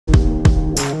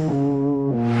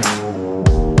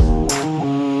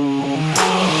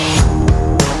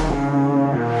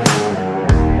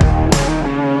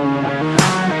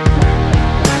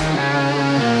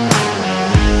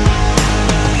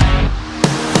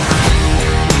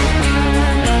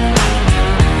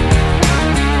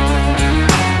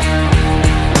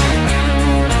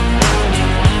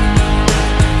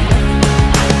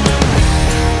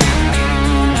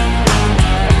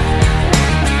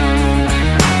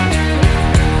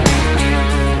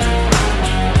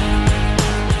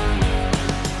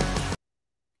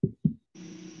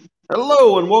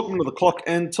Hello and welcome to the Clock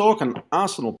and Talk, an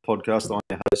Arsenal podcast. I'm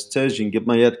your host Tez. You can get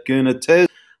me at Gurner Tez.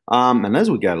 And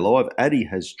as we go live, Addy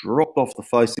has dropped off the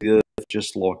face of the earth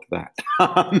just like that.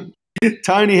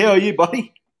 Tony, how are you,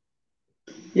 buddy?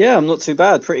 Yeah, I'm not too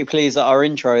bad. Pretty pleased that our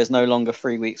intro is no longer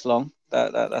 3 weeks long.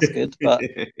 That's good. But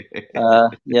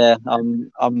yeah,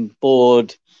 I'm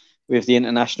bored with the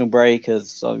international break,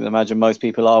 as I can imagine most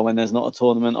people are when there's not a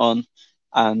tournament on.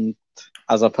 And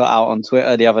as I put out on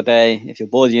Twitter the other day, if you're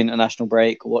bored of the international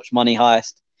break, watch Money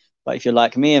Heist. But if you're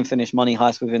like me and finish Money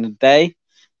Heist within a day,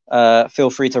 feel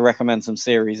free to recommend some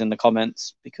series in the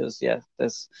comments because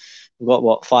we've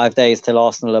got 5 days till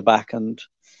Arsenal are back, and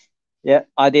yeah,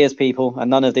 ideas, people, and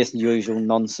none of this usual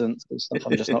nonsense stuff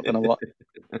I'm just not going to watch.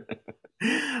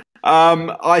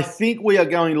 I think we are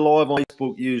going live on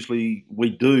Facebook. Usually we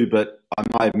do, but I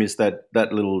may have missed that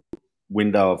little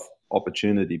window of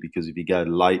opportunity because if you go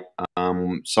late.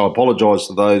 So I apologise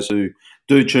to those who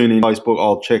do tune in Facebook.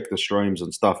 I'll check the streams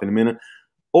and stuff in a minute.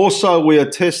 Also, we are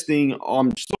testing.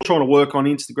 I'm still trying to work on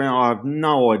Instagram. I have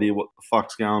no idea what the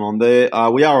fuck's going on there.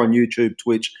 We are on YouTube,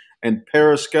 Twitch, and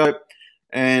Periscope.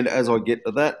 And as I get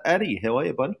to that, Addy, how are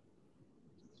you, buddy?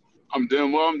 I'm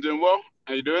doing well.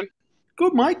 How you doing?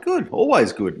 Good, mate. Good.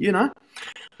 Always good, you know.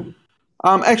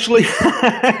 Actually,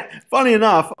 funny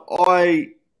enough, I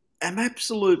am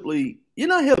absolutely... You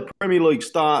know how the Premier League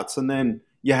starts and then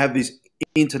you have this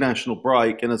international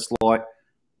break and it's like,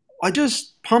 I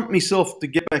just pumped myself to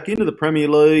get back into the Premier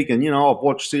League and, you know, I've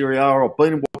watched Serie A, I've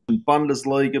been watching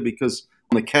Bundesliga because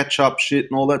on the catch-up shit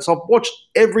and all that. So I've watched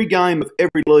every game of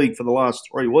every league for the last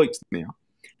 3 weeks now.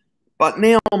 But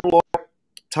now I'm like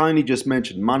Tony just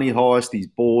mentioned, Money Heist, he's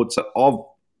bored. So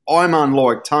I'm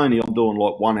unlike Tony. I'm doing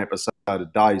like one episode a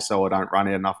day so I don't run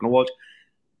out of nothing to watch.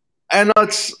 And I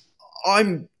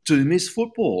do miss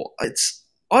football.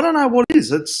 I don't know what it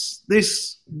is. It's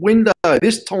this window,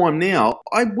 this time now.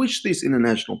 I wish this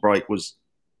international break was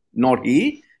not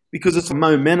here because it's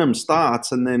momentum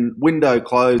starts and then window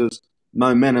closes,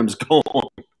 momentum's gone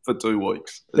for 2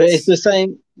 weeks. But it's the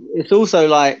same. It's also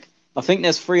like, I think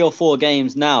there's 3 or 4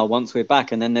 games now once we're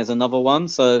back and then there's another one.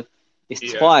 So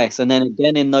it's twice. And then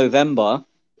again in November,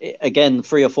 again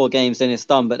 3 or 4 games, then it's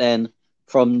done. But then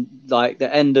from like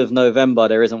the end of November,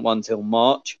 there isn't one till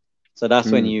March. So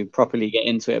that's when you properly get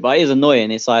into it. But it is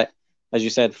annoying. It's like, as you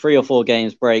said, 3 or 4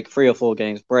 games break, 3 or 4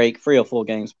 games break, 3 or 4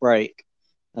 games break.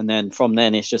 And then from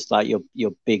then, it's just like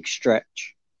your big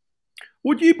stretch.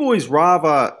 Would you boys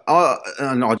rather,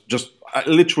 and I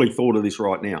literally thought of this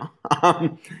right now,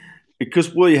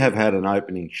 because we have had an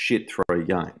opening shit 3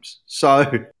 games.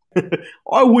 So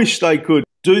I wish they could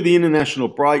do the international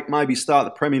break, maybe start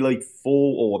the Premier League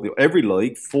every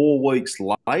league 4 weeks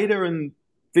later and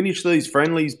finish these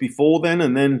friendlies before then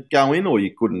and then go in, or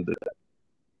you couldn't do that.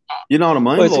 You know what I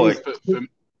mean? Well,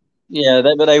 yeah,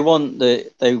 but they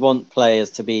want players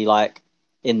to be like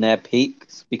in their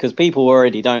peaks because people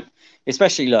already don't.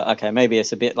 Especially, look, okay, maybe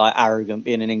it's a bit like arrogant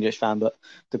being an English fan, but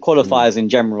the qualifiers in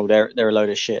general, they're a load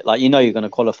of shit. Like, you know, you're going to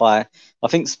qualify. I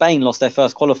think Spain lost their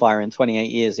first qualifier in 28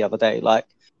 years the other day. Like,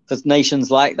 for nations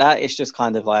like that, it's just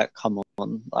kind of like, come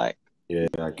on, like, we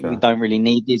don't really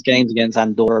need these games against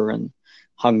Andorra and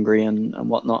Hungary and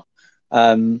whatnot.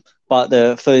 But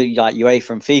for like UEFA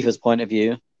and FIFA's point of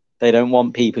view, they don't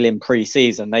want people in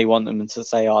pre-season. They want them to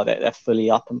say, they're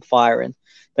fully up and firing.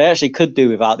 They actually could do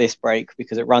without this break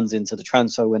because it runs into the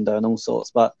transfer window and all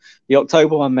sorts. But the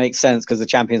October one makes sense because the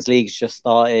Champions League's just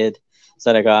started.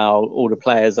 So they go, all the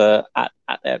players are at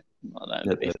their, I don't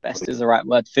know if best is the right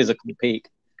word, physical peak.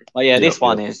 But yeah, this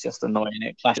one is just annoying.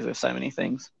 It clashes with so many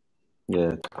things.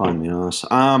 Yeah, pain in the ass.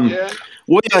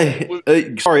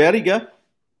 Sorry, Addy, go.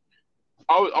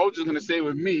 I was just going to say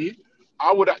with me,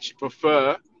 I would actually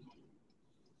prefer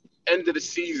end of the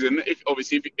season, if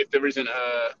there isn't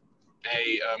a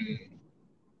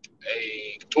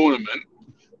tournament,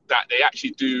 that they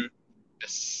actually do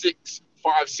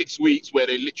 5-6 weeks where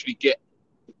they literally get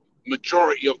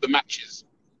majority of the matches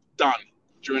done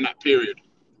during that period,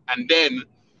 and then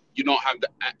you don't have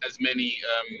as many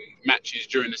matches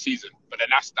during the season. But then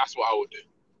that's what I would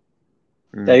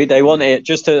do. They want it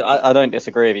just to. I don't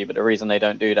disagree with you, but the reason they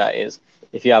don't do that is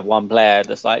if you have one player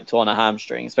that's like torn a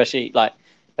hamstring, especially like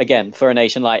again for a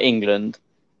nation like England.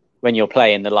 When you're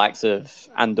playing the likes of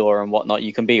Andorra and whatnot,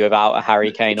 you can be without a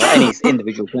Harry Kane or any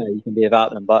individual player, you can be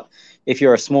without them. But if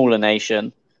you're a smaller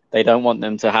nation, they don't want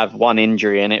them to have one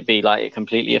injury and it be like it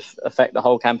completely affect the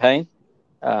whole campaign.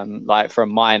 Like for a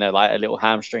minor, like a little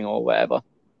hamstring or whatever.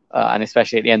 And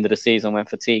especially at the end of the season when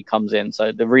fatigue comes in.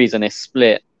 So the reason it's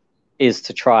split is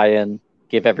to try and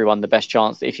give everyone the best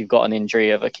chance that if you've got an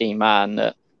injury of a key man,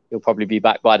 that he'll probably be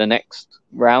back by the next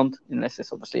round, unless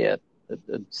it's obviously a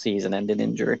season-ending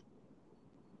injury.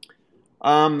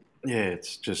 Yeah,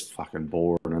 it's just fucking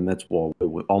boring, and that's why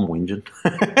I'm whinging.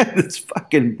 It's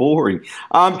fucking boring.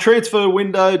 Transfer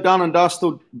window done and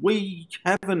dusted. We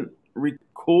haven't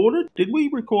recorded. Did we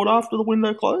record after the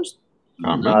window closed?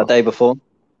 Can't remember. Day before.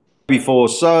 Before.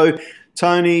 So,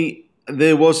 Tony,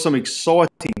 there was some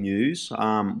exciting news.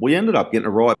 We ended up getting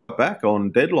a right back on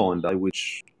deadline day,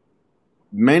 which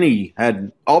many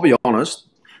had. I'll be honest.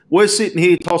 We're sitting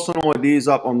here tossing ideas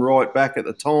up on right back at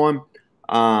the time.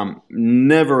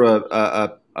 Never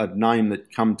a name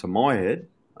that come to my head.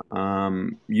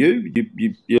 You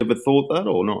ever thought that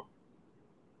or not?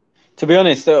 To be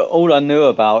honest, all I knew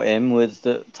about him was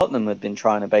that Tottenham had been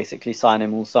trying to basically sign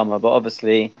him all summer, but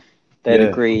obviously they'd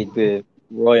agreed with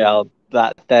Royal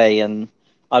that day, and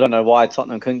I don't know why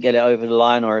Tottenham couldn't get it over the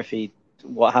line or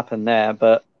what happened there.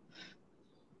 But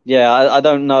yeah, I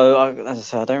don't know. As I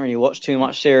said, I don't really watch too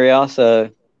much Serie A,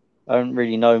 so I don't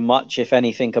really know much, if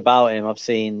anything, about him. I've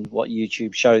seen what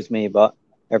YouTube shows me, but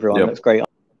everyone looks great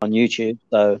on YouTube.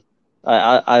 So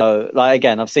I know, like,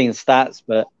 again, I've seen stats,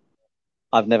 but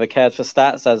I've never cared for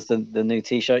stats, as the new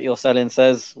T-shirt you're selling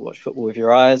says. Watch football with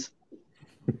your eyes.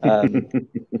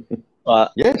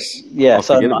 But yes, yeah.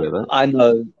 So I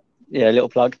know. Yeah, little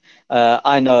plug.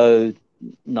 I know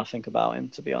nothing about him,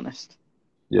 to be honest.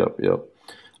 Yep.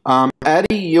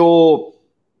 Addy, you're.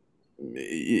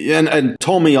 And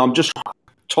Tommy,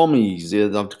 Tommy's.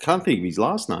 I can't think of his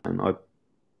last name.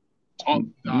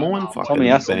 Tommy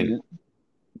Aston.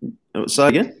 Say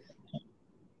again.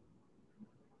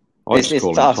 I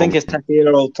think it's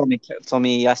Takira or Tommy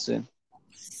Yasu.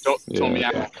 Tommy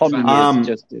Yasu. Tommy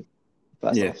just did.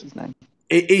 That's his name.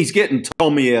 He's getting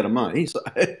Tommy out of money. So.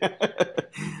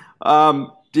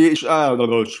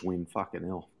 Schwinn, fucking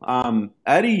hell.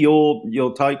 Addy,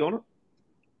 your take on it?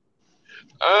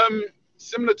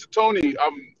 Similar to Tony,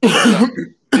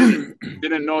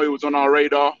 didn't know he was on our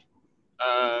radar.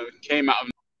 Came out of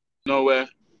nowhere.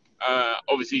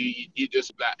 Obviously,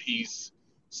 he's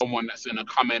someone that's going to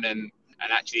come in and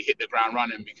actually hit the ground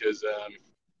running, because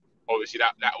obviously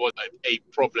that was a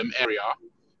problem area,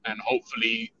 and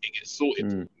hopefully it gets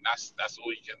sorted. That's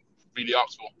all you can really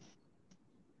ask for.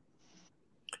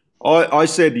 I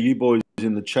said to you boys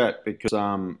in the chat, because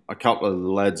a couple of the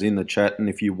lads in the chat, and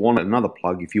if you want another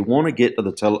plug, if you want to get to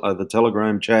the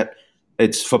Telegram chat,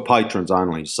 it's for patrons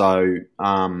only. So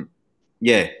DM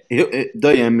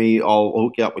me, I'll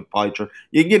hook you up with Patreon.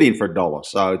 You can get in for $1,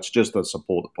 so it's just to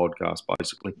support the podcast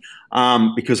basically.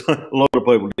 Because a lot of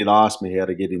people did ask me how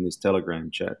to get in this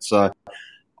Telegram chat. So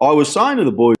I was saying to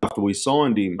the boys after we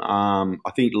signed him,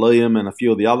 I think Liam and a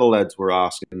few of the other lads were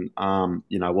asking,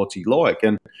 what's he like?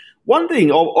 And one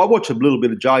thing, I watch a little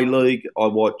bit of J-League. I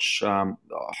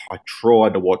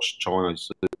tried to watch China's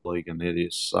Super League, and it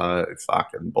is so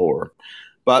fucking boring.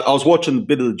 But I was watching a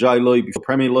bit of the J-League before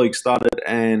Premier League started,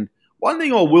 and one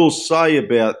thing I will say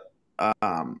about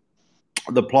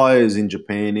the players in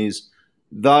Japan is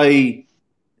they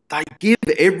give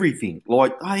everything.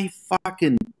 Like, they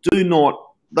fucking do not...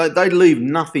 They leave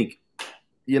nothing,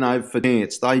 for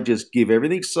chance. They just give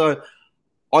everything. So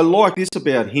I like this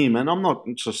about him, and I'm not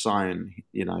just saying,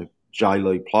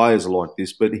 J-League players are like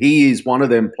this, but he is one of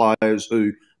them players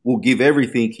who will give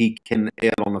everything he can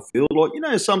out on the field. Like,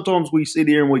 sometimes we sit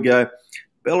here and we go,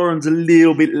 Bellerin's a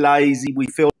little bit lazy. We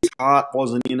felt his heart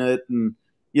wasn't in it, and,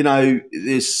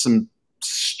 there's some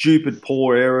stupid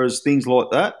poor errors, things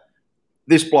like that.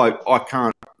 This bloke, I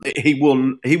can't. He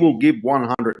will give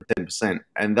 110%,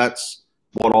 and that's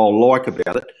what I like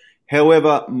about it.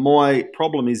 However, my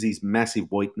problem is his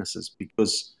massive weaknesses,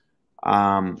 because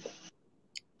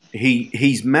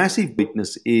his massive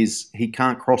weakness is he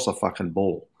can't cross a fucking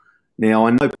ball. Now,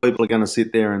 I know people are going to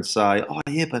sit there and say, oh,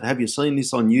 yeah, but have you seen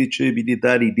this on YouTube? He did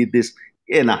that, he did this.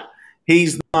 Yeah, nah.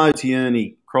 He's no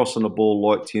Tierney crossing a ball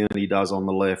like Tierney does on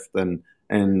the left and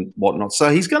whatnot. So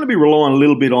he's going to be relying a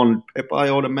little bit on Pepe,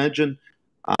 I'd imagine.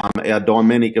 Our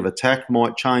dynamic of attack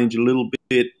might change a little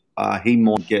bit. He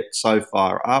might get so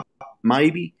far up,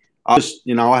 maybe. I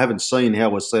haven't seen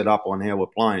how we're set up on how we're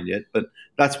playing yet, but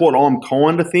that's what I'm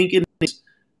kind of thinking.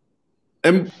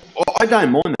 And I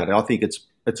don't mind that. I think it's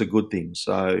a good thing.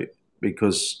 So,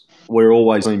 because we're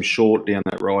always seem short down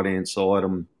that right-hand side,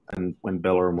 and when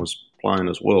Bellerin was playing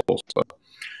as well. So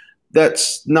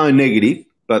that's no negative,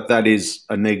 but that is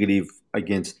a negative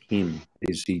against him,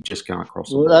 is he just can't cross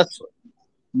the ball.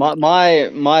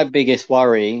 My biggest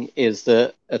worry is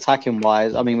that attacking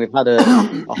wise, I mean, we've had a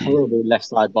horrible left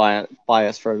side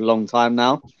bias for a long time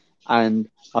now, and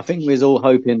I think we was all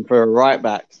hoping for a right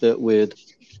back that would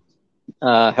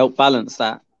help balance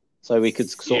that. so we could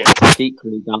sort of take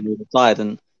equally down the other side,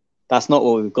 and that's not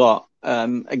what we've got.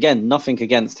 Again, nothing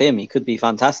against him. He could be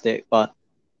fantastic, but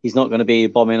he's not going to be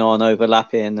bombing on,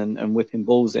 overlapping and whipping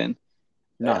balls in.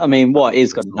 No, I mean, what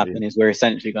is going to happen is we're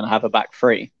essentially going to have a back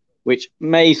three, which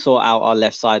may sort out our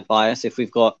left side bias if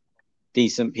we've got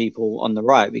decent people on the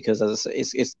right, because as I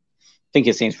think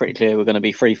it seems pretty clear we're going to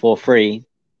be 3-4-3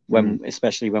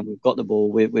 especially when we've got the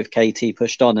ball with KT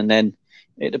pushed on, and then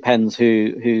it depends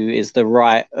who is the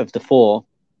right of the four.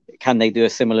 Can they do a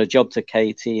similar job to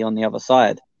KT on the other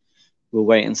side? We'll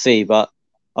wait and see. But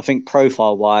I think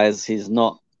profile-wise, he's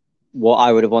not what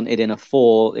I would have wanted in a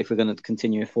 4 if we're going to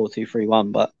continue a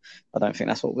 4-2-3-1. But I don't think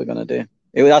that's what we're going to do.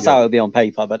 That's how it would be on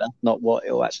paper, but that's not what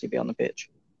it will actually be on the pitch.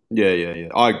 Yeah.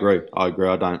 I agree. I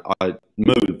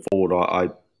moving forward.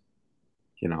 Obviously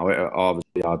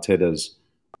Arteta's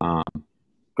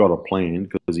got a plan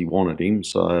because he wanted him.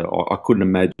 So I couldn't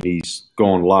imagine he's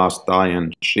gone last day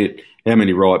and shit. How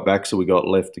many right backs have we got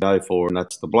left to go for? And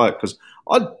that's the bloke. Because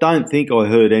I don't think I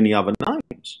heard any other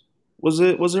names. Was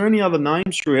there any other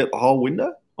names throughout the whole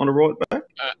window on a right back?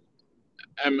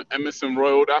 Emerson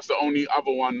Royal. That's the only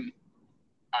other one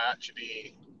I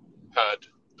actually heard.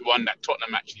 The one that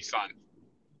Tottenham actually signed.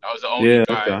 That was the only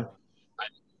guy. Okay.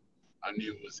 I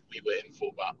knew we were in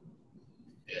for, but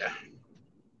yeah,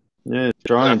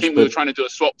 strange. I think we were trying to do a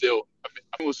swap deal. I think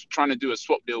we was trying to do a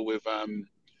swap deal with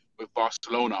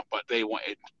Barcelona, but they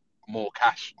wanted more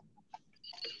cash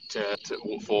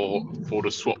for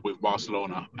the swap with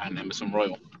Barcelona and Emerson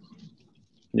Royal.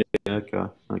 Yeah.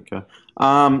 Okay.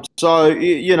 So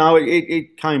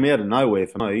it came out of nowhere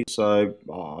for me. So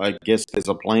I guess there's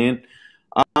a plan.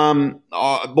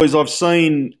 Boys, I've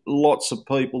seen lots of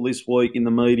people this week in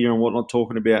the media and whatnot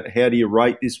talking about how do you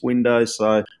rate this window.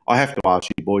 So I have to ask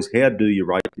you, boys, how do you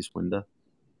rate this window?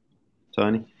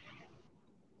 Tony?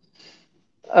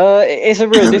 It's a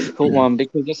real difficult one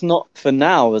because it's not for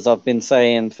now, as I've been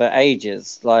saying for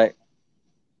ages. Like,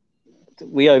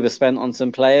 we overspent on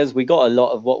some players. We got a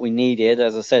lot of what we needed,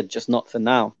 as I said, just not for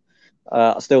now.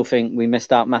 I still think we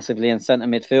missed out massively in centre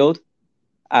midfield.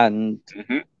 And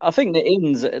I think the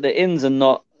ins are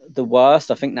not the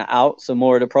worst. I think the outs are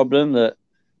more of the problem.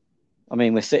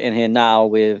 We're sitting here now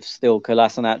with still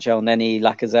Kolasinac, Elneny,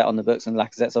 Lacazette on the books, and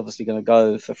Lacazette's obviously going to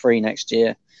go for free next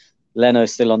year.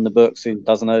 Leno's still on the books, who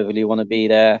doesn't overly want to be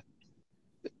there.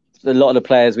 A lot of the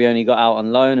players we only got out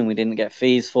on loan and we didn't get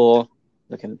fees for.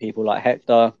 Looking at people like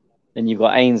Hector. Then you've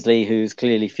got Ainsley, who's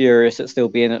clearly furious at still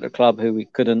being at the club, who we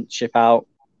couldn't ship out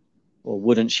or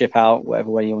wouldn't ship out, whatever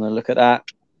way you want to look at that.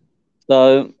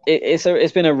 So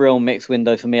it's been a real mixed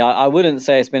window for me. I wouldn't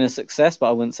say it's been a success, but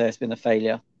I wouldn't say it's been a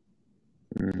failure.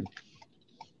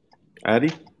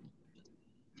 Addy?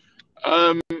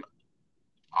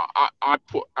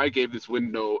 I gave this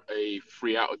window a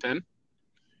 3 out of 10. And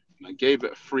I gave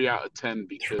it a 3 out of 10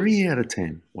 because 3 out of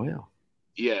 10. Wow.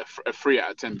 Yeah, a 3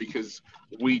 out of 10 because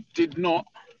we did not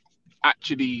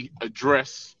actually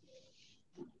address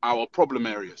our problem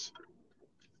areas.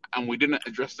 And we didn't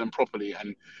address them properly.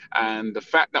 And the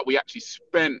fact that we actually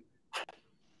spent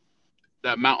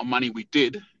the amount of money we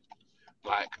did,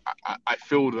 like I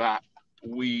feel that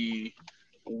we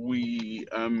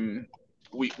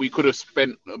could have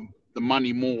spent the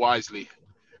money more wisely.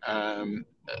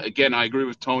 Again, I agree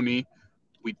with Tony.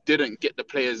 We didn't get the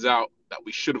players out that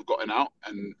we should have gotten out,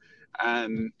 and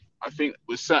I think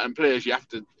with certain players you have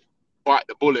to bite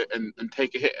the bullet and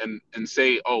take a hit and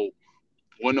say, oh,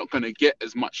 we're not going to get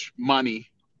as much money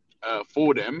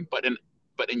for them, but then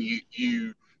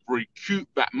you recoup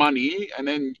that money, and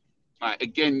then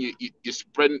again you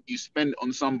spend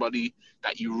on somebody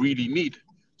that you really need.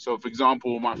 So, for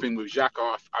example, my thing with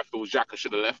Xhaka, I feel Xhaka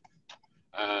should have left.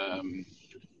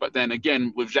 But then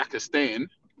again, with Xhaka staying,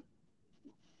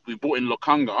 we brought in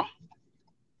Lokanga.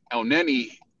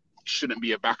 Elneny shouldn't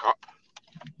be a backup.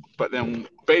 But then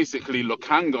basically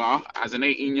Lokanga, as an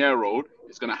 18-year-old,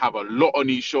 is going to have a lot on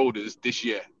his shoulders this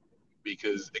year.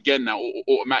 Because, again, now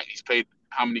automatically he's played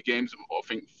how many games? I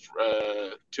think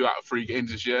 2 out of 3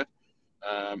 games this year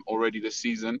already this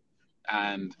season.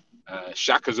 And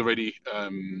Xhaka's already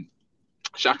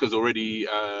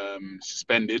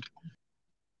suspended.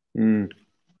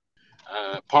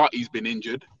 Partey's been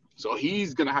injured, so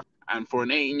he's gonna have. And for an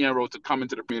 18-year-old to come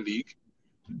into the Premier League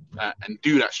and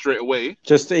do that straight away,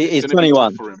 he's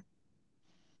 21. For him.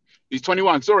 He's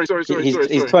 21. Sorry.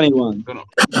 He's 21. No.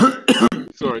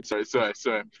 Sorry.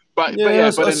 But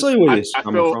I see where you're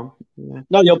coming from. Yeah.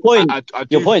 No, your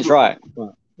point's right.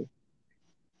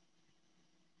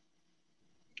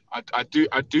 I do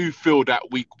feel that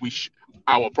we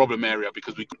our problem area,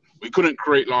 because we couldn't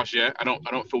create last year. I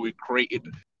don't feel we created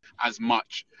as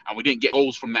much, and we didn't get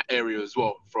goals from that area as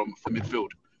well, from midfield.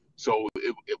 So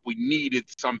we needed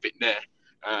something there.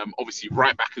 Obviously,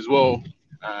 right back as well.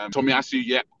 Tomiyasu,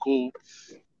 yeah, cool.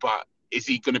 But is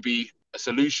he going to be a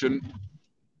solution?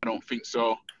 I don't think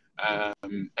so.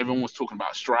 Everyone was talking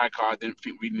about a striker. I didn't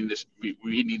think we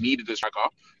really needed a striker.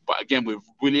 But again, with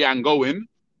Willian going,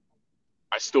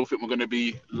 I still think we're going to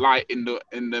be light in the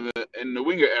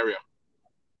winger area.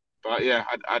 But yeah,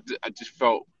 I just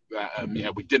felt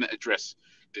that we didn't address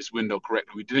this window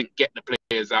correctly. We didn't get the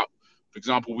players out. For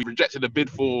example, we rejected a bid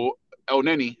for El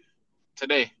Neni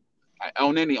today.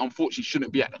 El Neni, unfortunately,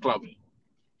 shouldn't be at the club.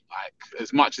 Like,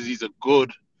 as much as he's a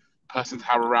good person to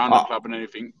have around the club and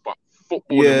everything, but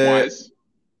footballing wise,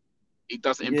 he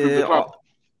doesn't improve the club.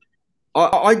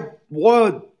 I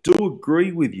do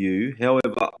agree with you.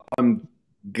 However, I'm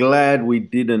glad we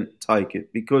didn't take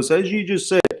it because, as you just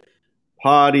said,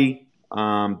 Party.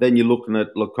 Then you're looking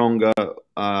at Lokonga,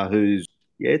 who's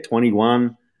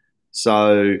 21.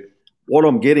 So what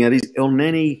I'm getting at is El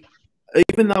Neni,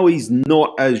 even though he's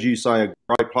not, as you say, a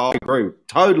great player,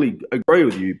 totally agree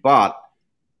with you, but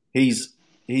he's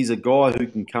a guy who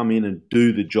can come in and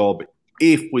do the job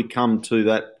if we come to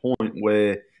that point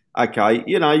where, okay,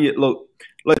 look,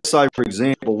 let's say, for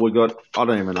example, we've got, I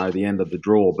don't even know the end of the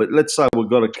draw, but let's say we've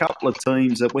got a couple of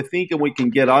teams that we're thinking we can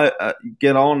get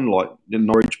on, like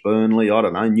Norwich, Burnley, I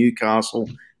don't know, Newcastle,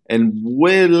 and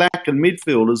we're lacking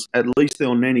midfielders. At least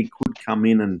El Neni could come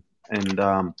in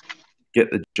and get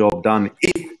the job done,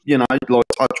 if, like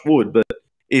touch wood, but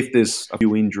if there's a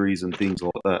few injuries and things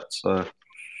like that. So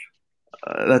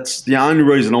that's the only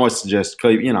reason I suggest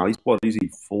keep, he's, what, is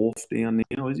he fourth down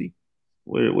now, is he?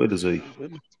 Where does he?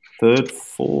 Third,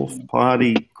 fourth,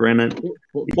 Party, Granite.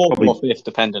 Fourth or fifth,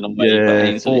 depending on where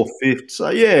you put fourth, fifth. So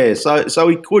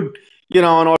he could,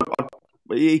 and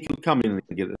he could come in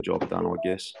and get the job done, I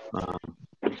guess.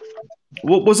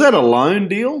 Was that a loan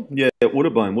deal? Yeah, it would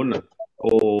have been, wouldn't it?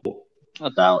 Or I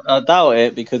doubt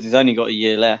it because he's only got a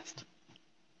year left.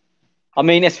 I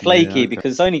mean, it's flaky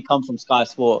because it's only come from Sky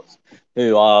Sports,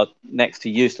 who are next to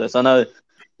useless. I know.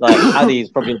 Like,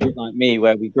 Addy's probably a bit like me,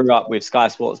 where we grew up with Sky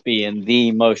Sports being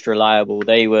the most reliable.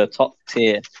 They were top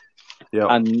tier. Yep.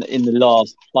 And in the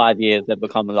last 5 years, they've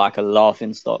become like a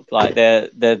laughing stock. Like,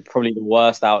 they're probably the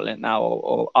worst outlet now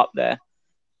or up there.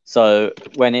 So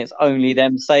when it's only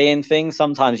them saying things,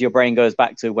 sometimes your brain goes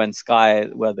back to when Sky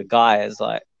were the guys,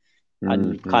 like,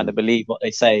 and you kind of believe what they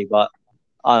say. But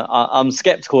I'm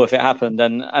skeptical if it happened.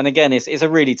 And again, it's a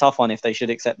really tough one if they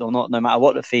should accept or not, no matter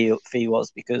what the fee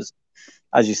was, because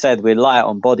as you said, we're light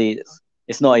on bodies.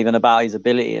 It's not even about his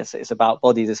ability. It's about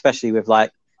bodies, especially with like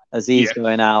Aziz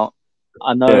going out.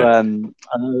 I know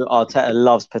Arteta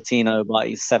loves Patino, but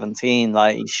he's 17.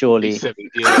 Like, he surely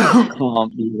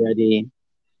can't be ready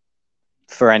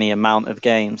for any amount of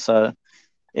games. So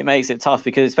it makes it tough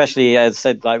because, especially as I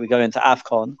said, like, we go into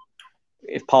AFCON,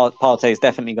 if Partey is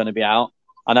definitely going to be out.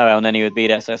 I know El Neni would be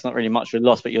there, so it's not really much of a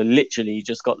loss, but you're literally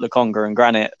just got Lokonga and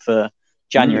Granite for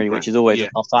January, which is always a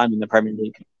tough time in the Premier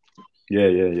League.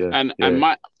 Yeah. And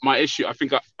my issue, I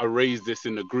think I raised this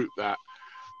in the group, that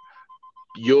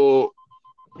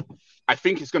I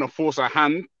think it's going to force our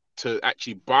hand to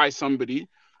actually buy somebody,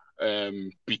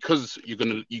 because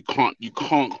you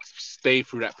can't stay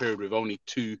through that period with only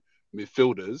two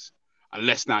midfielders,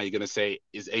 unless now you're going to say,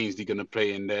 is Ainsley going to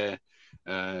play in there?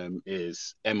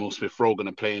 Is Emil Smith-Rowe going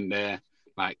to play in there?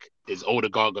 Like, is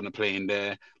Odegaard going to play in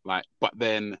there? Like, but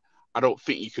then I don't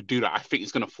think you could do that. I think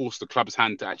it's going to force the club's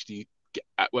hand to actually get,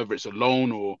 whether it's a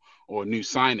loan or a new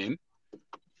signing.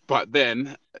 But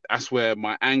then that's where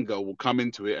my anger will come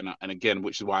into it, and again,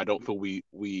 which is why I don't feel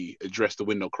we address the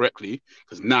window correctly.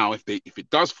 Because now, if it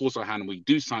does force our hand and we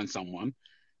do sign someone,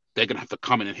 they're going to have to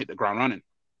come in and hit the ground running.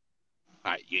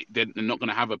 Like, they're not going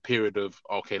to have a period of,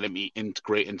 okay, let me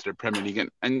integrate into the Premier League.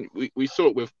 And we saw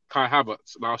it with Kai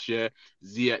Havertz last year,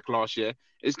 Ziyech last year.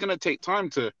 It's going to take time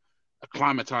to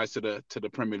acclimatize to the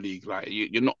Premier League. Like,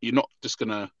 you're not just going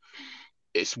to,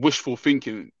 it's wishful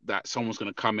thinking that someone's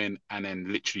going to come in and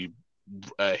then literally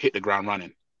hit the ground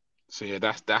running. So yeah,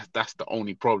 that's the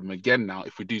only problem. Again, now,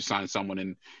 if we do sign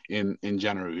someone in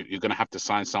January, you're going to have to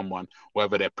sign someone,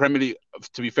 whether they're Premier League,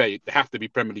 to be fair, they have to be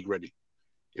Premier League ready.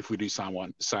 If we do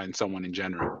sign someone in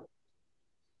January.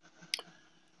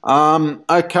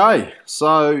 Okay,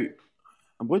 so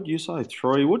what did you say?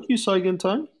 3? What did you say again,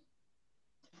 Tony?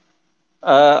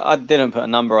 I didn't put a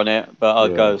number on it, but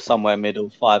I'll go somewhere middle,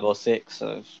 5 or 6.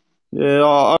 So.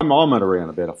 Yeah, I'm at around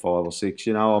about a 5 or 6.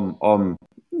 I'm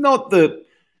not the.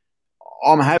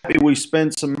 I'm happy we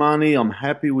spent some money. I'm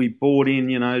happy we bought in.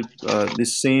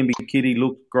 This Sambi kid, he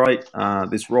looked great.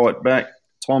 This right back,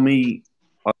 Tommy.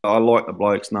 I like the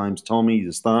bloke's name's Tommy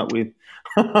to start with.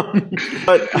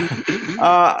 But,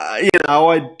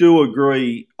 I do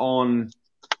agree on,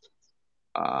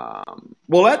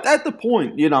 well, at the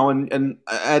point, and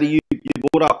Addy, you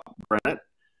brought up Bennett,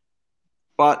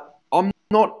 but I'm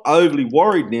not overly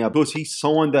worried now because he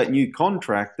signed that new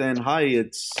contract, and hey,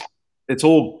 it's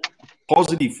all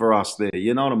positive for us there.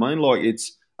 You know what I mean? Like,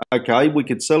 it's okay. We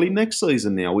could sell him next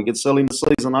season now. We could sell him the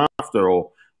season after,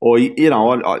 or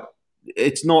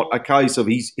it's not a case of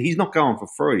he's not going for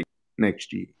free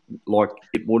next year like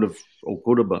it would have or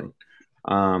could have been.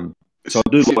 So I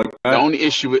do like that. The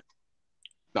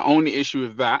only issue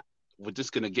with that, we're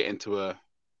just gonna get into a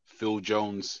Phil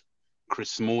Jones, Chris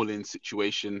Smalling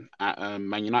situation at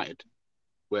Man United,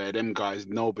 where them guys,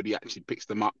 nobody actually picks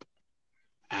them up,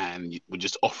 and we're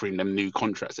just offering them new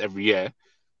contracts every year,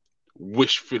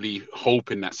 wishfully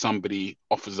hoping that somebody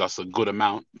offers us a good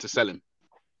amount to sell him.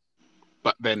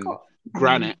 But then,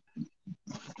 granted,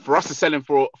 for us to sell him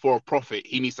for a profit,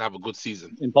 he needs to have a good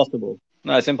season. Impossible.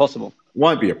 No, it's impossible.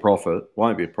 Won't be a profit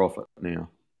now.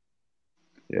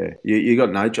 Yeah, you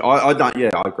got no. I don't.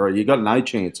 Yeah, I agree. You got no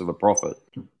chance of a profit,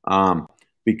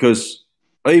 because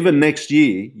even next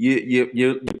year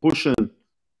you're pushing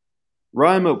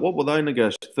Roma. What will they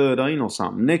negotiate? 13 or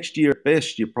something. Next year at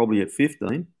best, you're probably at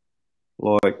 15.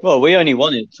 Like, well, we only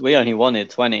wanted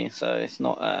 20, so it's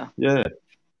not.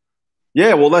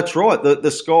 Yeah. Well, that's right.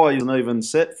 The sky isn't even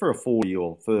set for a 40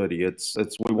 or 30. It's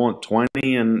we want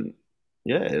 20, and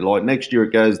like next year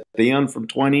it goes down from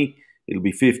 20. It'll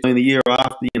be 15 the year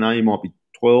after. You might be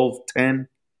 12, 10.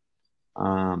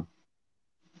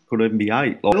 Could even be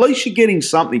 8. Like, at least you're getting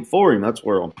something for him. That's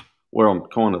where I'm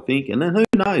kind of thinking. And who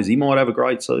knows? He might have a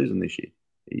great season this year,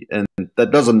 and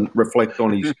that doesn't reflect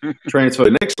on his transfer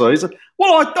next season.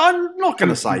 Well, I'm not going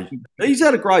to say he's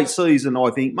had a great season. I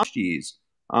think most years,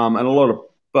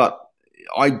 but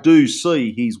I do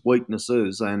see his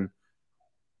weaknesses, and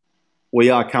we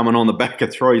are coming on the back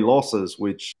of 3 losses,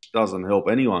 which doesn't help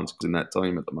anyone's in that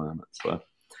team at the moment. So,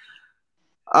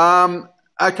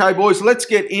 okay, boys, let's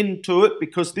get into it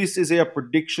because this is our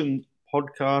prediction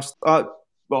podcast. Well,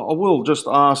 I will just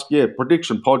ask,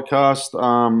 prediction podcast,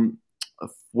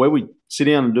 where we sit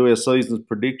down and do our season's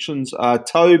predictions.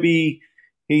 Toby,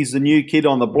 he's the new kid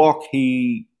on the block.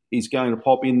 He is going to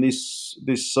pop in this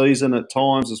season at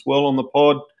times as well on the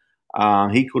pod.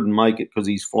 He couldn't make it because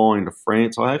he's flying to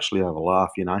France. I actually have a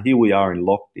laugh, Here we are in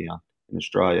lockdown in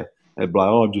Australia. They'd be like,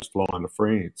 I'm just flying to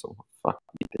France. I'm like, fuck,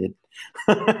 you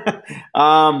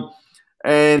dead.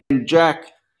 And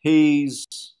Jack, he's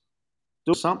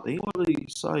doing something. What did he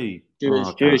say?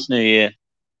 Jewish New Year.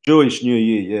 Jewish New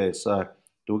Year, yeah. So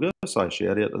do we go say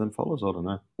shout out to them fellas? I don't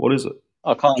know. What is it?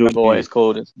 I can't remember what it's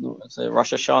called. It's a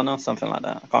Rosh Hashanah, something like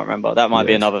that. I can't remember. That might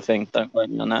be another thing. Don't quote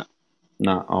me on that.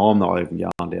 No, I'm not even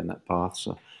going down that path.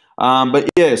 So, but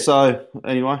yeah. So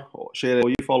anyway, shout out all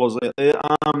you followers out there.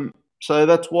 So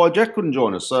that's why Jack couldn't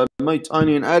join us. So me,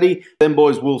 Tony, and Addy. Them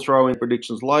boys will throw in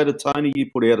predictions later. Tony, you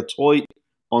put out a tweet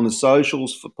on the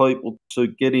socials for people to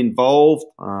get involved.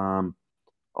 I'll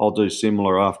do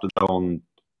similar after that on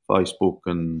Facebook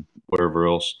and wherever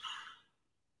else.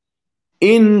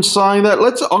 In saying that,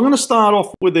 I'm going to start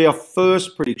off with our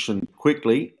first prediction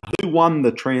quickly. Who won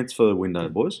the transfer window,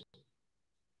 boys?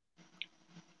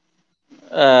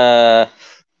 Do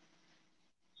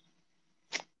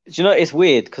you know, it's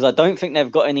weird because I don't think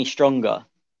they've got any stronger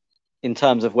in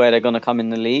terms of where they're going to come in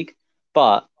the league,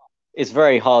 but it's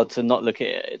very hard to look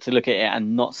at it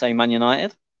and not say Man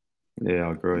United. Yeah,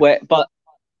 I agree. But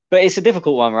it's a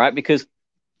difficult one, right? Because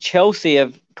Chelsea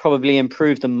have probably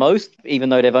improved the most, even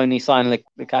though they've only signed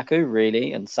Lukaku,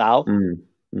 really, and Sal.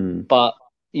 But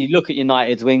you look at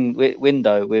United's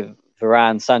window with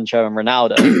Varane, Sancho, and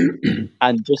Ronaldo,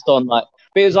 and just on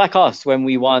but it was like us when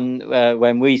we won,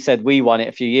 when we said we won it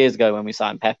a few years ago when we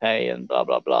signed Pepe and blah,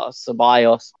 blah, blah,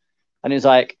 Ceballos. And it was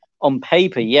like, on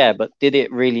paper, yeah, but did it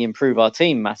really improve our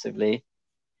team massively?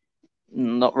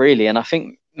 Not really. And I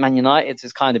think Man United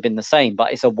has kind of been the same,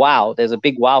 but it's there's a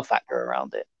big wow factor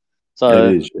around it.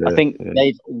 So I think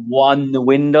they've won the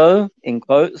window, in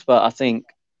quotes, but I think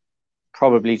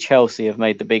probably Chelsea have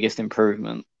made the biggest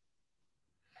improvement.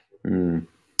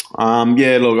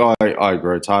 Yeah, look, I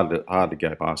agree. It's hard to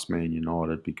go past Man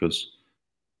United because,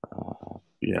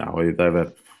 they've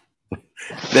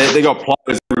they got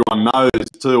players everyone knows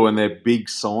too, and they're big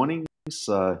signings.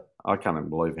 So I can't even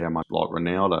believe how much like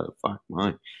Ronaldo. Fuck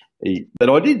me. But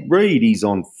I did read he's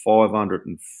on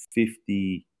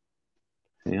 £550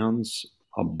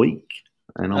 a week,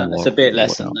 and I'm it's a bit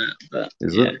less than that. But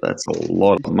is it? That's a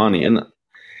lot of money, isn't it?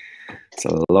 It's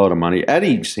a lot of money.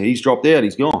 Addy, he's dropped out.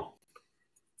 He's gone.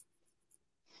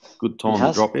 good time He to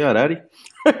has. drop out, Addy.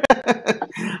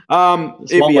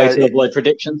 It's one way to avoid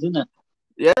predictions, isn't it?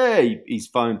 Yeah, his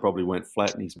phone probably went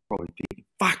flat and he's probably thinking,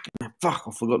 fuck,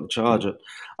 I forgot to charge it.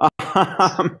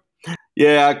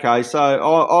 Yeah, okay, so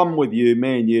I'm with you,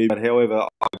 Man U, but however,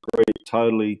 I agree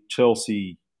totally.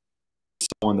 Chelsea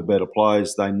signed the better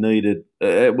players they needed.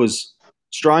 It was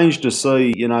strange to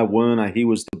see, Werner, he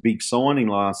was the big signing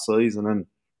last season and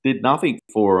did nothing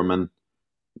for him, and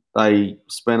they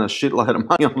spent a shitload of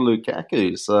money on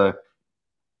Lukaku, so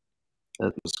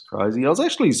that was crazy. I was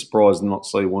actually surprised to not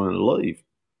see Werner leave,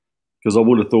 because I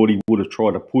would have thought he would have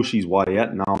tried to push his way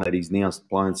out, knowing that he's now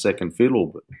playing second fiddle,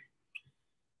 but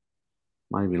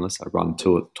maybe unless they run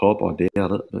two at the top, I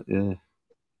doubt it, but yeah.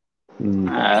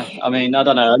 I mean, I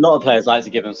don't know. A lot of players like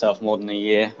to give themselves more than a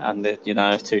year, and if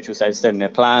Tuchel says still in their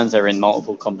plans, they're in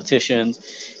multiple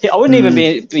competitions. I wouldn't even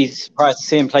be surprised to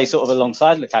see him play sort of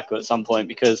alongside Lukaku at some point,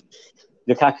 because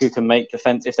Lukaku can make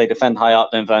defense. If they defend high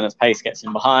up, then Werner's pace gets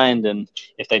in behind, and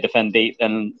if they defend deep,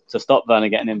 then to stop Werner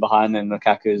getting in behind, then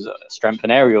Lukaku's strength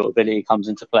and aerial ability comes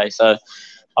into play. So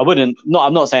I'm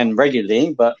not saying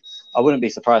regularly, but I wouldn't be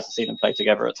surprised to see them play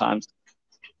together at times.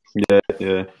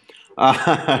 Yeah.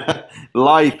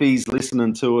 Leif, he's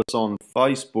listening to us on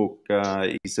Facebook.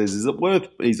 He says, "Is it worth?"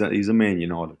 He's a Man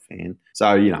United fan,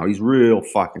 so he's real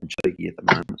fucking cheeky at the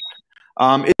moment.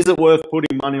 Is it worth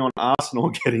putting money on Arsenal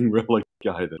getting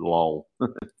relegated? Lol.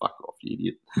 Fuck off, you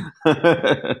idiot.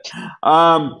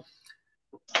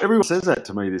 Everyone says that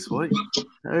to me this week.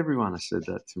 Everyone has said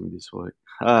that to me this week.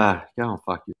 Go and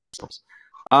fuck yourselves.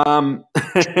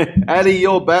 Addy,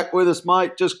 you're back with us,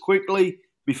 mate. Just quickly,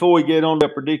 before we get on to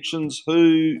our predictions,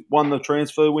 who won the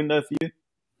transfer window for you?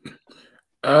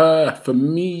 For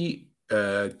me,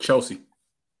 Chelsea.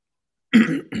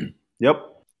 Yep.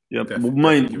 Well,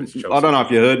 I don't know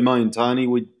if you heard me and Tony.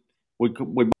 We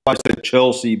both said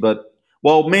Chelsea, but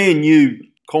Man U,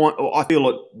 I feel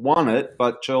it won it,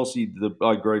 but Chelsea,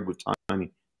 I agreed with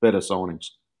Tony. Better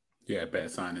signings. Yeah, better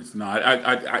signings. No,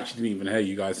 I actually didn't even hear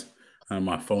you guys.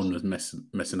 My phone was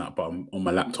messing up, but I'm on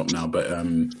my laptop now. But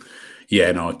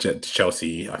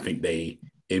Chelsea, I think they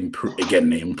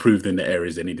improved in the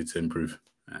areas they needed to improve,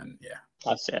 and yeah,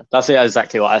 that's it.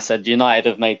 Exactly what I said.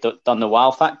 United have done the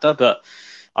wow factor, but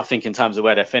I think in terms of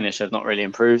where they're finished, they've not really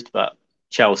improved. But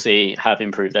Chelsea have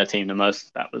improved their team the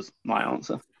most. That was my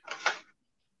answer.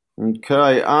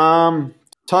 Okay,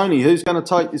 Tony, who's going to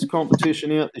take this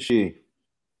competition out this year?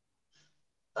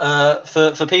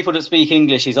 For people that speak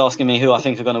English, he's asking me who I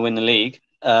think are going to win the league.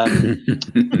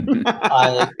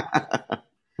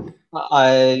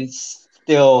 I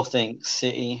still think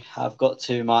City have got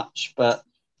too much, but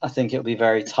I think it'll be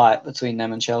very tight between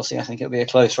them and Chelsea. I think it'll be a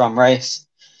close run race.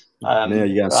 Now you're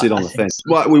going to sit on the fence.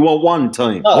 Well, we want one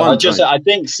team. I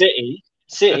think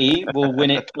City will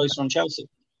win it close from Chelsea.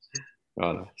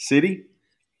 Right, City.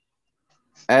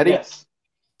 Addy? Yes.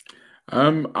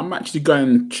 I'm actually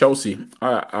going Chelsea.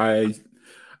 I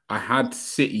had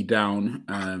City down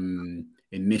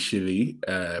initially,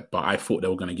 but I thought they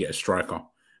were going to get a striker,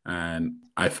 and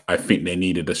I think they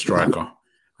needed a striker.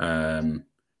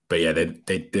 But yeah,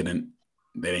 they didn't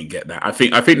get that. I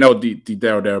think they'll be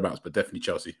there or thereabouts, but definitely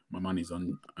Chelsea. My money's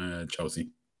on Chelsea.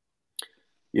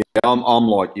 Yeah, I'm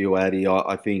like you, Addy.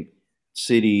 I think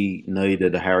City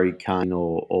needed a Harry Kane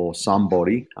or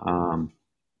somebody.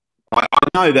 I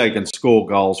know they can score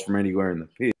goals from anywhere in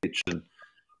the pitch,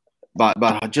 but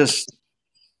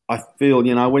I feel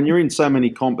when you're in so many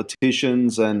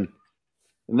competitions and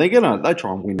they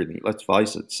try and win everything. Let's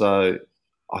face it. So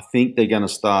I think you're going to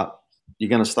start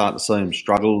to see them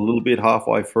struggle a little bit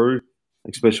halfway through,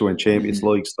 especially when Champions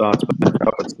League starts back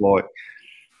up. It's like,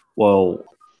 well,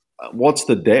 what's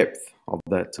the depth of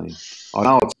that team? I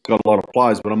know it's got a lot of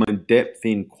players, but I mean depth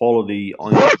in quality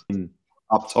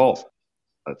up top.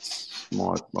 That's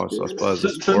I suppose.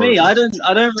 For me, I don't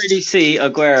really see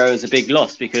Aguero as a big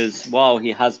loss, because while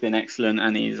he has been excellent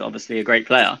and he's obviously a great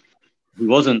player, he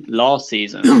wasn't last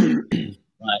season.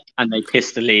 And they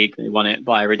pissed the league. They won it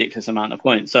by a ridiculous amount of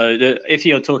points. So if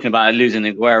you're talking about losing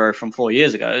Aguero from 4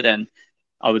 years ago, then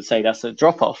I would say that's a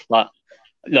drop off. But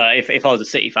if I was a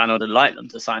City fan, I would have liked them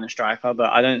to sign a striker, but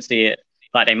I don't see it.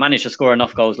 Like, they managed to score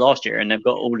enough goals last year, and they've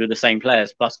got all of the same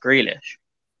players plus Grealish.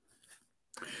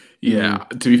 Yeah,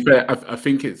 to be fair, I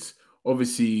think it's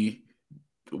obviously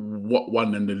what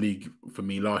won in the league for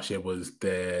me last year was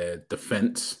their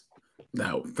defense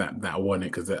that won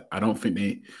it, because I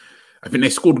think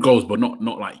they scored goals, but not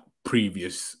like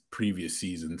previous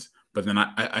seasons. But then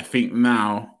I think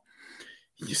now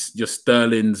your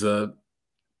Sterling's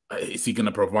is he going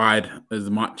to provide as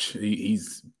much?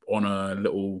 He's on a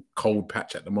little cold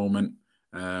patch at the moment.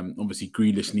 Obviously,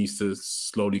 Grealish needs to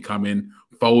slowly come in.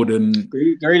 Foden.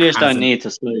 Grealish don't need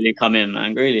to slowly come in,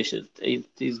 man. Grealish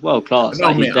he's world class. No,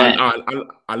 like, mate, he's there.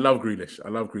 I love Grealish. I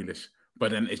love Grealish.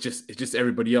 But then it's just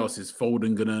everybody else. Is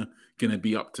Foden gonna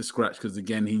be up to scratch? Because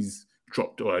again, he's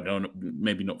dropped. Or I don't know,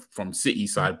 maybe not from City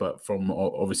side, but from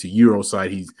obviously Euro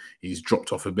side, he's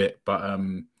dropped off a bit. But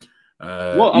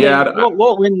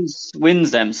what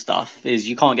wins them stuff is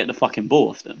you can't get the fucking ball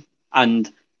off them,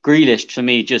 and Grealish for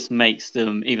me just makes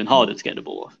them even harder to get the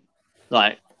ball off.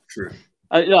 Like, true.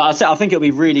 I think it'll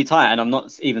be really tight, and I'm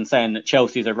not even saying that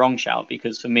Chelsea's a wrong shout,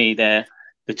 because for me they're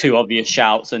the two obvious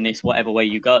shouts, and it's whatever way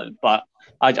you go. But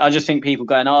I just think people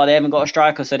going, oh, they haven't got a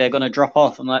striker, so they're going to drop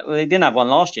off. I'm like, well, they didn't have one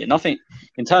last year. Nothing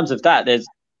in terms of that.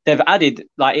 They've added,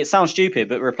 like, it sounds stupid,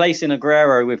 but replacing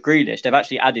Aguero with Grealish, they've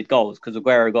actually added goals, because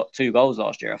Aguero got 2 goals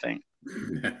last year, I think.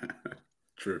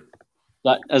 True.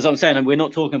 Like, as I'm saying, we're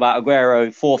not talking about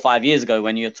Aguero 4 or 5 years ago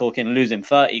when you're talking losing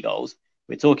 30 goals.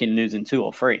 We're talking losing 2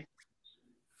 or 3.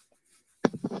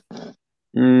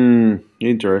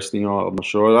 Interesting. I'm not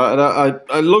sure.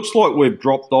 It looks like we've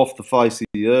dropped off the face of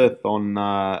the earth on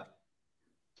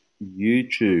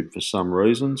YouTube for some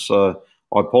reason. So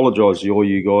I apologise to all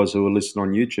you guys who are listening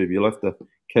on YouTube. You'll have to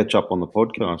catch up on the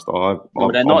podcast.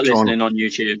 They're not listening on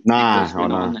YouTube. Nah, I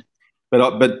know.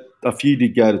 But a few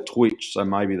did go to Twitch, so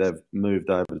maybe they've moved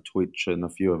over to Twitch, and a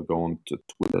few have gone to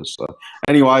Twitter. So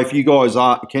anyway, if you guys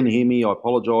can hear me, I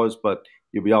apologise, but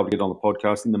you'll be able to get on the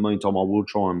podcast. In the meantime, I will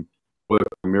try and work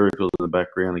miracles in the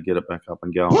background and get it back up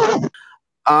and going.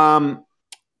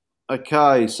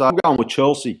 Okay, so I'm going with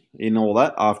Chelsea in all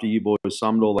that. After you boys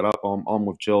summed all that up, I'm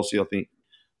with Chelsea. I think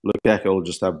Lukaku will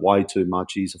just have way too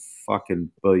much. He's a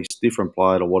fucking beast, different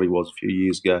player to what he was a few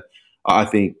years ago. I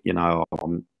think,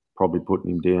 I'm probably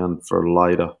putting him down for a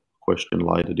later question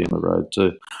later down the road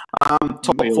too.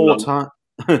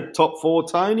 Top four,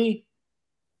 Tony?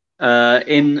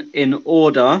 In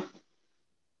order,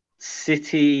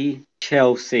 City,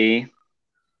 Chelsea,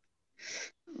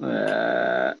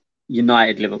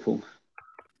 United, Liverpool,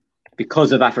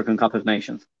 because of African Cup of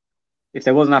Nations. If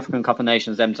there was an African Cup of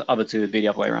Nations, them other two would be the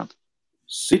other way around.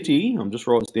 City, I'm just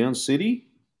writing this down. City,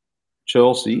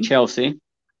 Chelsea.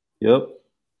 Yep.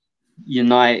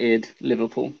 United,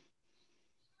 Liverpool.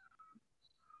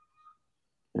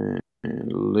 And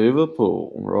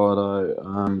Liverpool,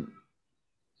 righto.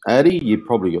 Addy, you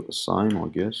probably got the same, I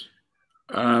guess.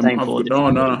 I've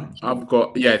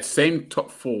got same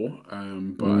top 4,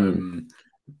 but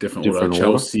different order.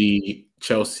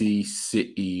 Chelsea,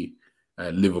 City,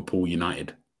 Liverpool,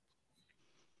 United.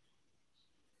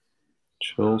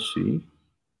 Chelsea.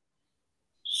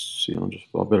 See,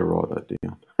 I better write that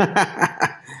down.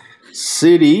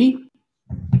 City,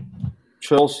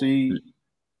 Chelsea.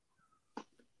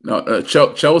 No,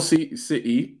 Chelsea,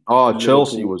 City. Oh, Liverpool.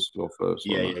 Chelsea was your first.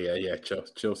 Yeah.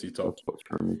 Chelsea top.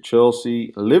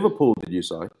 Chelsea, Liverpool. Did you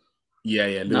say?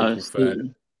 Yeah. Liverpool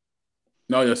third.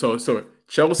 No, sorry.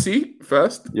 Chelsea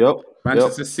first. Yep.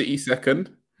 Manchester City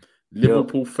second.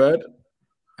 Liverpool third,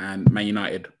 and Man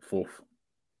United fourth.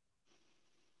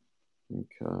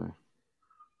 Okay.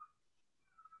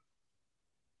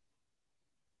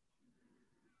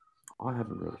 I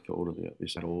haven't really thought about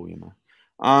this at all,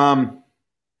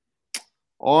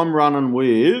 I'm running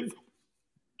with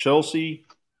Chelsea,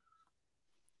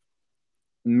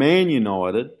 Man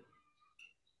United,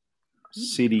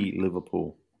 City,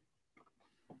 Liverpool.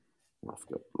 I've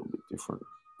got a little bit different.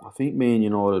 I think Man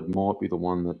United might be the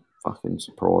one that fucking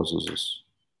surprises us.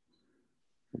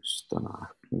 I just don't know.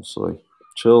 We'll see.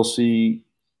 Chelsea,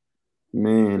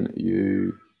 Man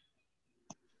U,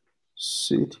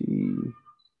 City.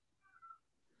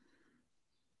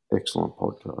 Excellent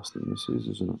podcasting this is,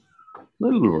 isn't it? A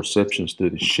little receptions do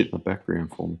this shit in the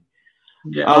background for me.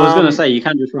 Yeah, I was going to say, you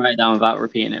can just write it down without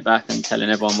repeating it back and telling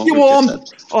everyone what we just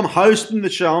said. I'm hosting the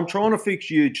show. I'm trying to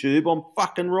fix YouTube. I'm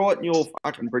fucking writing your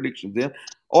fucking predictions down.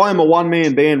 I am a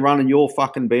one-man band running your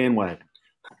fucking bandwagon.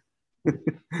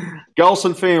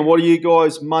 Golson fan, what do you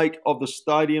guys make of the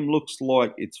stadium? Looks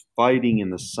like it's fading in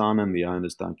the sun and the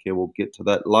owners don't care. We'll get to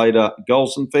that later.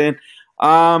 Golson fan.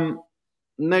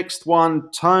 Next one,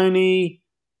 Tony.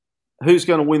 Who's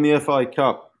going to win the FA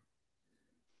Cup?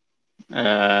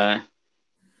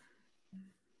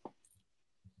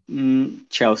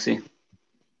 Chelsea.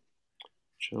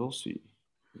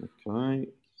 Okay.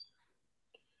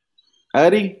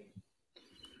 Addy?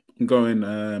 I'm going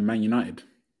Man United.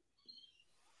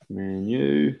 Man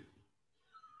U.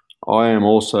 I am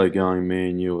also going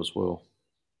Man U as well.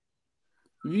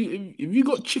 Have you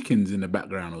got chickens in the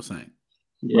background or something?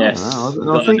 Yes.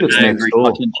 I think it's next door.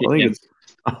 I think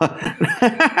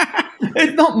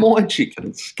it's not my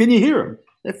chickens. Can you hear them?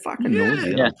 They're fucking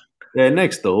noisy. Yeah. Yeah,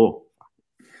 next door.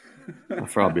 I'll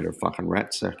throw a bit of fucking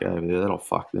rat sack over there. That'll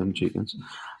fuck them chickens.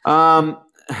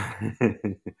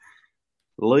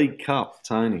 League Cup,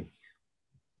 Tony.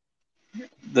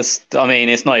 I mean,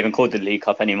 it's not even called the League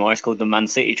Cup anymore. It's called the Man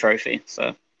City Trophy.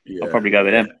 So I'll probably go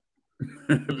with them.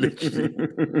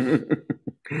 Literally.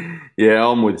 Yeah,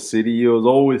 I'm with City. You was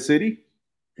all with City?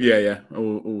 Yeah.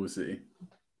 All with City.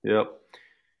 Yep.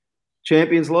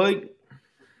 Champions League?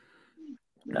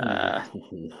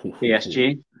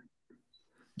 PSG.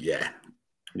 Yeah.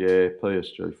 Yeah,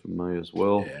 PSG for me as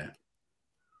well. Yeah.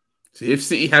 See, if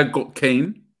City had got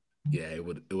Kane, yeah, it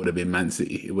would have been Man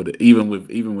City. It would even with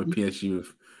PSG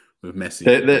with Messi.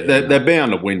 They're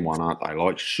bound to win one, aren't they?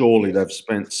 Like, surely they've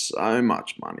spent so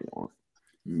much money on it.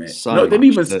 No, they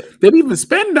didn't even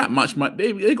spend that much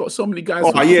money. They got so many guys.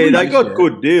 Oh yeah, they got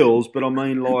good deals, but I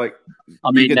mean, like,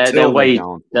 their wage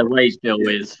bill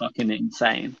is fucking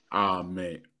insane. Ah,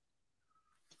 mate.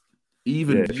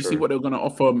 Did you see what they were going to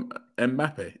offer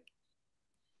Mbappe?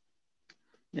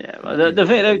 Yeah, well, the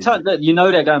thing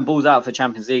they're going balls out for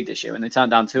Champions League this year when they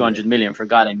turned down 200 million for a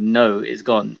guy they know is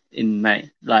gone in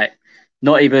May. Like,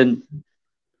 not even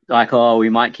like, oh, we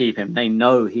might keep him. They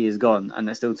know he is gone, and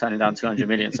they're still turning down 200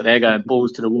 million. So they're going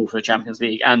balls to the wall for the Champions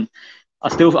League. And I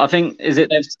think is it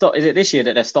this year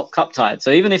that they've stopped cup tied?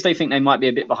 So even if they think they might be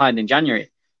a bit behind in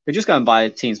January, they just go and buy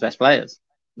team's best players.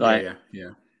 Like,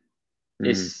 yeah.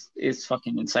 It's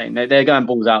fucking insane. They're going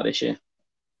balls out this year.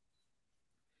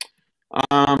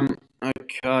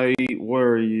 Okay, where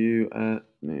are you at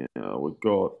now? We've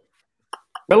got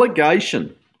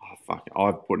relegation. Oh, fuck,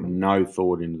 I've put no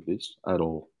thought into this at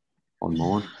all on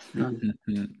mine.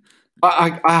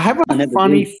 I have a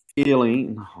funny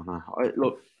feeling.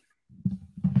 Look,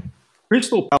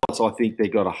 Crystal Palace, I think they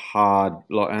got a hard,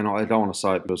 and I don't want to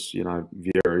say it because,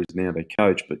 Vieira is now their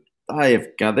coach, but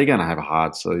they're going to have a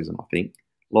hard season, I think.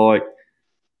 Like,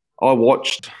 I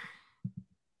watched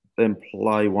them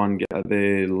play one game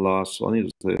there last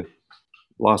week,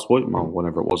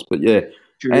 whenever it was, but yeah.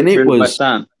 It was West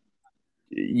Ham.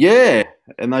 Yeah,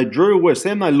 and they drew West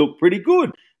Ham. They looked pretty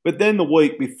good, but then the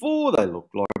week before they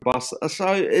looked like a bust. So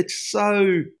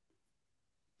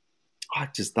I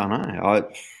just don't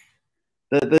know.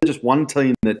 They're just one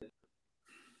team that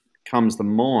comes to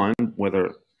mind.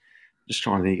 Whether just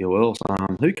trying to think who else.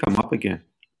 Who come up again?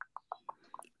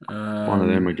 One of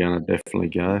them are going to definitely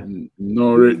go.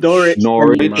 Norwich.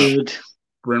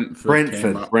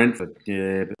 Brentford.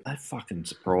 Yeah, but they fucking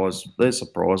surprised. They're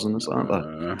surprising us, aren't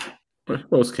they?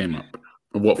 Who else came up?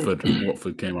 Watford.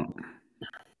 Watford came up.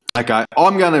 Okay,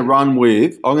 I'm going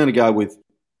to go with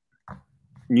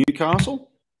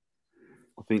Newcastle.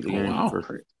 I think they're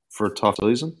going for a tough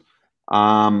season.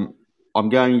 I'm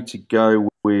going to go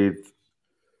with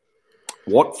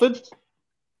Watford,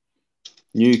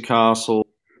 Newcastle,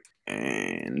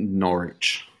 and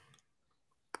Norwich.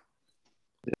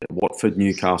 Yeah, Watford,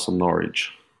 Newcastle,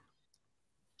 Norwich.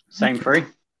 Same three.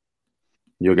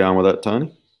 You're going with that,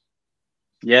 Tony?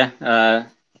 Yeah.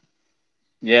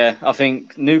 Yeah, I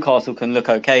think Newcastle can look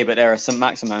okay, but they're a St.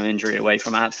 Maximin injury away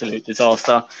from absolute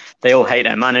disaster. They all hate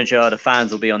their manager. The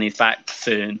fans will be on his back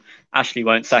soon. Ashley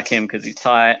won't sack him because he's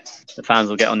tight. The fans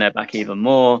will get on their back even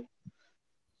more.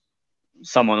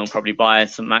 Someone will probably buy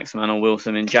St. Maximin or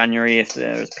Wilson in January if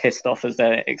they're as pissed off as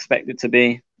they're expected to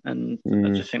be. And I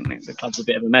just think the club's a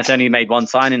bit of a mess. Only made one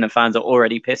signing. The fans are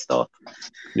already pissed off.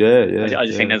 Yeah. I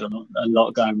just think there's a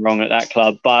lot going wrong at that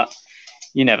club. But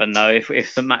you never know. If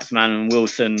St. Maximin and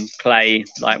Wilson play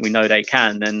like we know they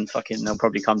can, then fucking they'll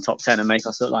probably come top 10 and make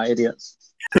us look like idiots.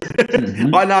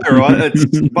 I know, right?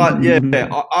 But yeah,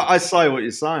 I say what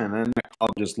you're saying, and that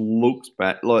club just looks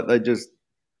bad. Like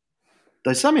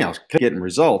they somehow keep getting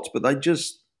results, but it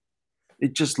just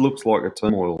looks like a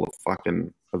turmoil of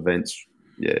fucking events.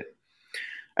 Yeah.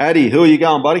 Addy, who are you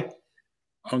going, buddy?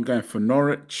 I'm going for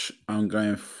Norwich. I'm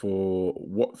going for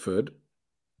Watford.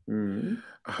 Mm-hmm.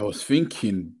 I was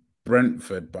thinking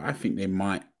Brentford, but I think they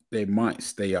might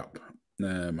stay up.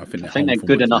 I think they're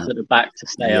good enough at the back to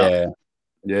stay up.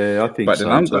 Yeah, I think but so.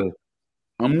 Then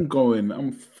I'm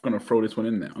going to throw this one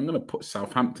in there. I'm going to put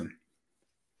Southampton.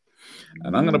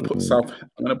 And I'm going to put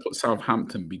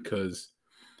Southampton because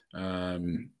I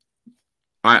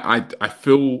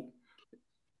feel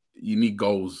you need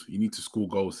goals. You need to score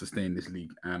goals to stay in this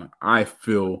league. And I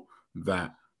feel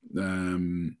that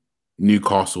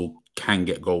Newcastle can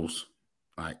get goals.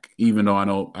 Like, even though I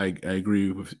know I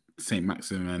agree with St.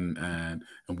 Maxim and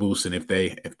Wilson, if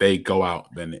they go out,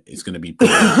 then it's going to be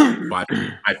pretty. But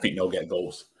I think they'll get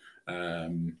goals.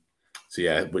 So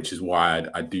yeah, which is why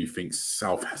I do think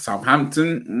Southampton.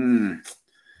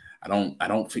 I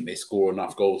don't think they score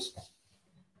enough goals.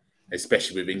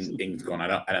 especially with Ings gone.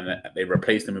 And they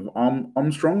replaced him with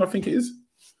Armstrong, I think it is.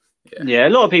 Yeah, a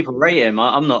lot of people rate him.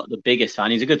 I'm not the biggest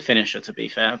fan. He's a good finisher, to be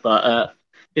fair, but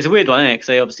it's a weird one, isn't it? Because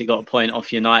they obviously got a point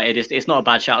off United. It's not a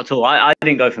bad shout at all. I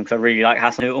didn't go for him because I really like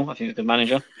Hasenhüttl. I think he's a good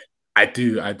manager. I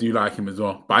do like him as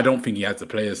well, but I don't think he has the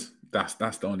players. That's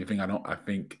the only thing I don't. I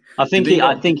think he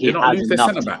has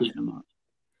enough to keep him up.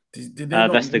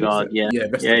 Vestergaard, yeah,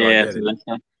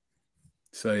 Vestergaard.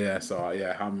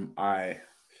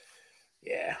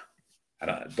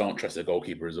 I don't trust the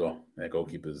goalkeeper as well. Their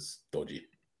goalkeeper's dodgy.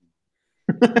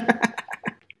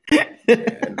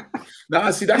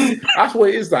 No, see, that's what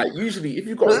it is. Like usually, if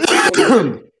you've got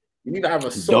you need to have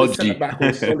a solid centre back or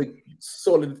a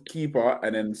solid keeper,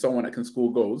 and then someone that can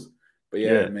score goals. But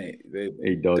mate,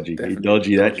 he dodgy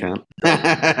that cunt.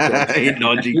 He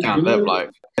dodgy cunt that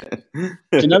bloke.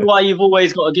 Do you know why you've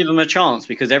always got to give them a chance?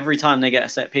 Because every time they get a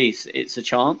set piece, it's a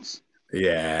chance.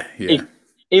 Yeah.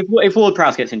 If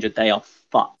Ward-Prowse gets injured, they are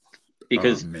fucked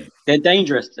because they're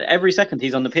dangerous. Every second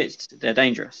he's on the pitch, they're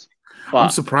dangerous. But I'm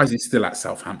surprised he's still at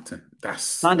Southampton.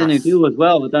 Signed a new deal as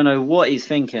well. I don't know what he's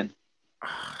thinking.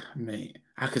 Mate,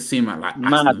 I could see him at like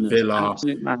Madness, Villa.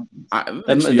 Absolute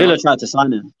madness. Villa tried to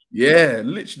sign him. Yeah,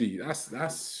 literally. That's.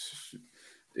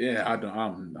 Yeah,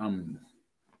 I'm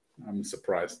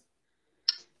surprised.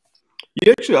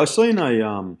 Yeah, actually, I seen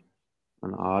an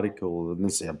article, and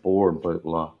this is how boring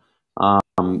people are.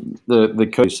 The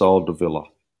coach sold to Villa.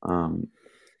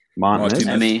 Martinez.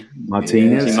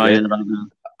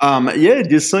 Yeah,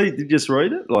 did you just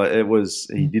read it? Like it was,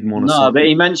 he didn't want to. No, but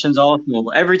he mentions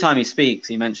Arsenal every time he speaks.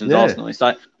 He mentions Arsenal. It's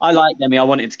like I like Demi. I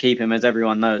wanted to keep him, as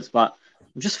everyone knows, but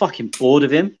I'm just fucking bored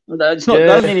of him. It's not.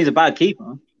 Doesn't mean he's a bad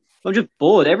keeper. I'm just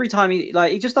bored every time he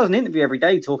just does an interview every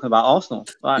day talking about Arsenal.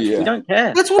 We don't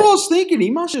care. That's what I was thinking.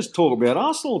 He must just talk about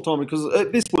Arsenal all the time because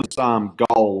this was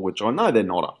goal, which I know they're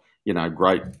not a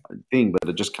great thing, but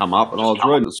it just come up, and I was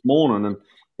reading this morning and.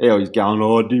 Yeah, he's going,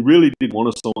 he really did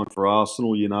want to sign for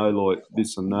Arsenal, like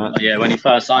this and that. Yeah, when he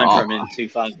first signed for him in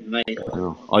 2008.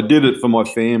 I did it for my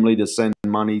family, to send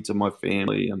money to my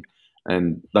family,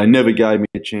 and they never gave me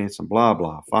a chance, and blah,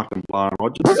 blah, fucking blah. And I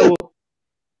just thought,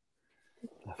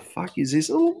 the fuck is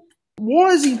this? Oh, why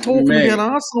is he talking about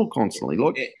Arsenal constantly?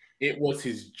 Like, it was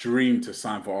his dream to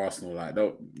sign for Arsenal.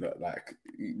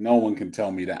 No one can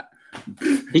tell me that.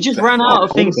 He just ran out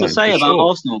of things to say about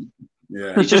Arsenal.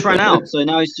 Yeah. He's just ran out, so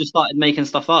now he's just started making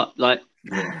stuff up.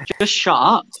 Just shut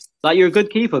up. You're a good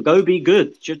keeper. Go be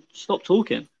good. Just stop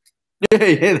talking.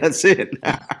 Yeah, that's it.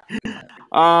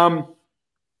 Okay,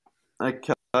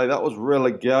 that was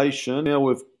relegation. Now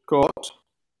we've got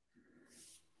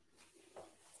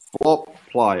flop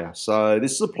player. So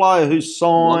this is a player who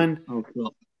signed.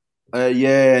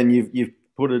 And you've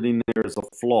put it in there as a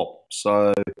flop.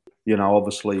 So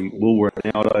obviously Will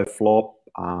Ronaldo flop.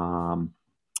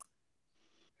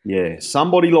 Yeah,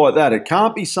 somebody like that. It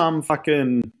can't be some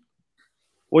fucking.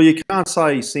 Well, you can't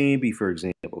say Sambi, for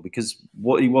example, because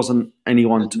he wasn't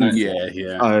anyone to.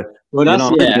 Yeah. Well,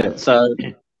 that's So,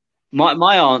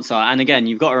 my answer, and again,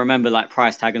 you've got to remember,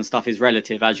 price tag and stuff is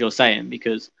relative, as you're saying,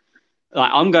 because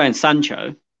I'm going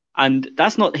Sancho, and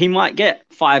that's not. He might get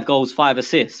 5 goals, 5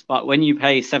 assists, but when you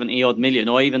pay 70 odd million,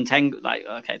 or even 10,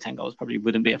 10 goals probably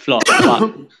wouldn't be a flop,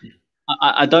 but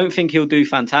I don't think he'll do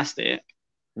fantastic,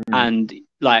 and.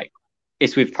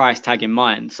 It's with price tag in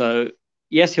mind. So,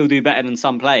 yes, he'll do better than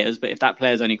some players, but if that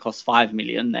player's only costs 5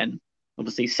 million, then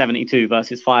obviously 72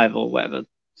 versus 5 or whatever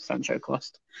Sancho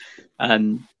cost. For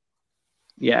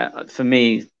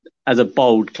me, as a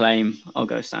bold claim, I'll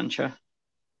go Sancho.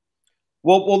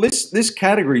 Well, this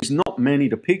category is not many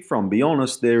to pick from. Be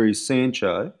honest, there is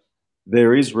Sancho,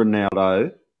 there is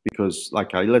Ronaldo, because,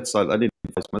 let's say they didn't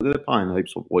face him, they're playing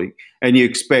heaps of week, and you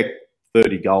expect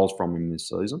 30 goals from him this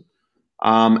season.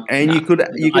 You could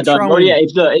throw in...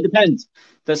 it depends.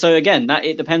 So again,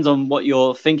 it depends on what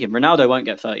you're thinking. Ronaldo won't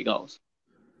get 30 goals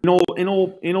in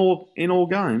all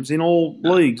games, in all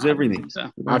leagues, everything.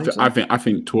 I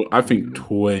think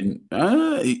 20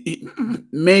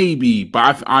 maybe,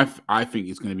 but I think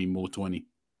it's going to be more 20.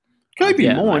 Keep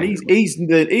in mind, he's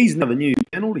another new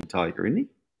penalty taker, isn't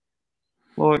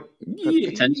he?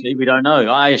 Potentially, we don't know.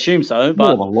 I assume so,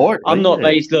 but I'm not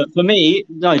based. Look, for me,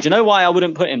 no. Do you know why I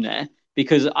wouldn't put him there?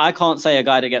 Because I can't say a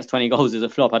guy that gets 20 goals is a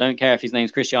flop. I don't care if his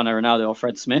name's Cristiano Ronaldo or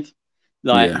Fred Smith.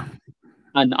 And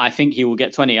I think he will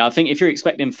get 20. I think if you're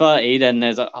expecting 30, then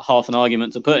there's a half an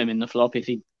argument to put him in the flop.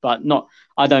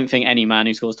 I don't think any man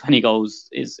who scores 20 goals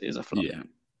is a flop. Yeah,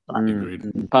 agreed.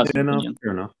 Fair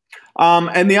enough.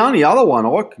 And the only other one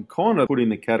I can kind of put in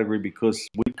the category, because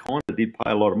we kind of did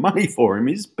pay a lot of money for him,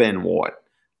 is Ben White.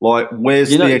 Where's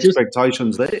the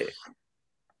expectations there?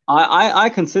 I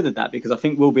considered that because I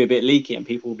think we'll be a bit leaky and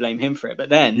people will blame him for it. But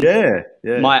then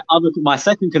my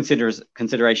second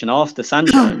consideration after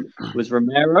Sancho was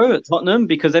Romero at Tottenham,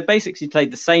 because they basically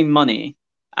played the same money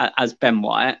as Ben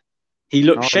White. He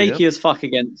looked shaky as fuck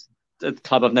against a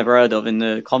club I've never heard of in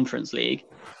the Conference League.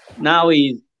 Now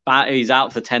he's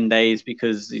out for 10 days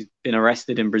because he's been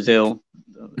arrested in Brazil.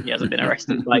 He hasn't been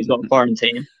arrested, but he's got a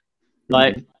quarantine.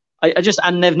 Like,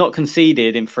 and they've not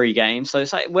conceded in 3 games. So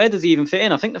it's like, where does he even fit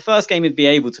in? I think the first game he'd be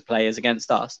able to play is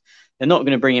against us. They're not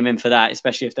going to bring him in for that,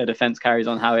 especially if their defense carries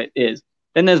on how it is.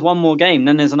 Then there's one more game.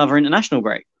 Then there's another international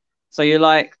break. So you're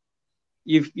like,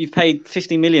 you've paid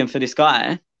 50 million for this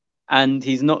guy, and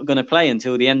he's not going to play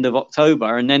until the end of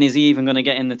October. And then is he even going to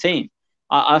get in the team?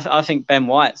 I think Ben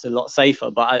White's a lot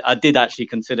safer, but I did actually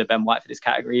consider Ben White for this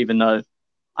category, even though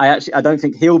I don't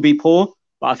think he'll be poor.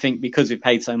 But I think because we've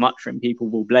paid so much for him, people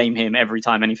will blame him every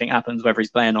time anything happens, whether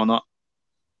he's playing or not.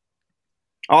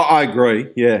 I agree.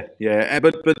 Yeah.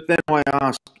 But then I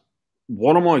ask,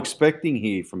 what am I expecting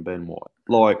here from Ben White?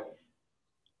 Like,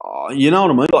 you know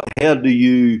what I mean? Like,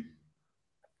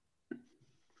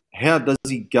 how does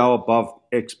he go above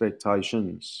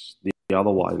expectations the other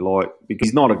way? Like, because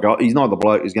he's not the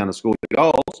bloke who's going to score the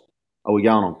goals. Are we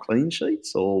going on clean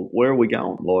sheets, or where are we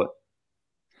going? Like,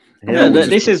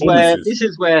 this is where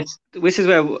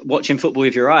watching football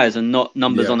with your eyes and not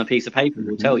numbers on a piece of paper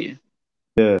will tell you.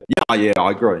 Yeah,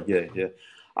 I agree. Yeah.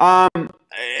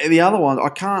 The other one, I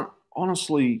can't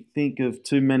honestly think of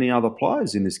too many other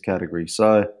players in this category.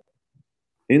 So,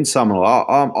 in summary,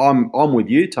 I'm with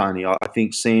you, Tony. I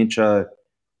think Sancho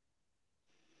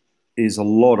is a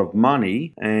lot of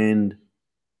money, and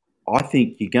I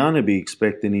think you're going to be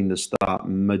expecting him to start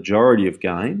majority of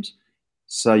games.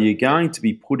 So you're going to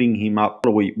be putting him up.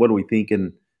 What are we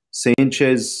thinking?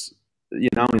 Sanchez,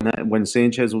 when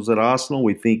Sanchez was at Arsenal,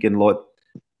 we're thinking like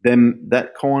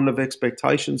that kind of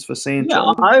expectations for Sancho.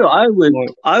 Yeah,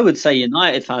 I would say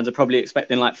United fans are probably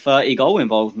expecting like 30 goal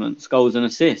involvements, goals and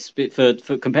assists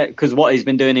because what he's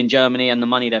been doing in Germany and the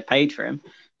money they've paid for him,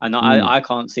 and I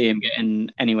can't see him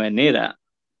getting anywhere near that.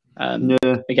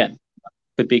 Again,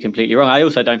 could be completely wrong. I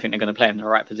also don't think they're going to play him in the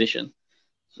right position.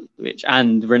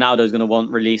 And Ronaldo's going to want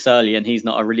release early, and he's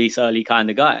not a release early kind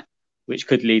of guy, which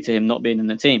could lead to him not being in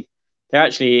the team. They're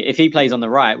actually, if he plays on the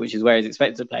right, which is where he's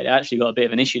expected to play, they actually got a bit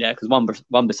of an issue there because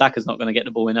Wan-Bissaka's not going to get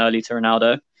the ball in early to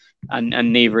Ronaldo,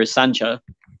 and neither is Sancho,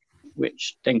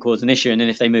 which then caused an issue. And then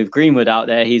if they move Greenwood out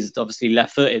there, he's obviously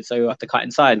left-footed, so you have to cut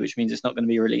inside, which means it's not going to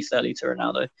be released early to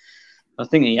Ronaldo. I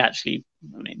think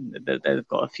they've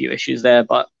got a few issues there,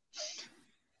 but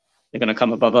they're going to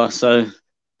come above us, so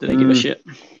do they give a shit?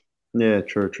 Yeah,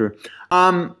 true. So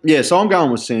I'm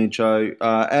going with Sancho.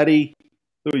 Addy,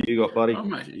 who you got, buddy?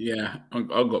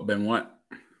 I've got Ben White.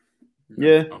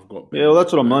 Yeah, I've got well,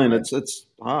 that's what I mean. It's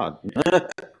hard.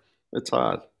 It's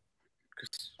hard.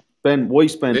 We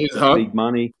spent big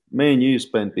money. Me and you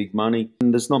spent big money,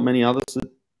 and there's not many others that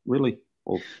really.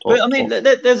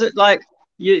 There's like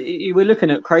you were looking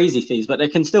at crazy fees, but there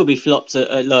can still be flops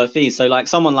at lower fees. So like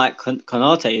someone like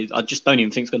Konate, I just don't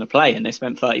even think is going to play, and they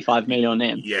spent 35 million on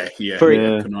him. Yeah.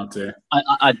 Konate.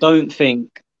 I don't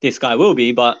think this guy will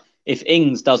be, but if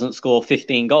Ings doesn't score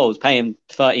 15 goals, pay him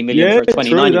 30 million for a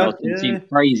 29-year-old seems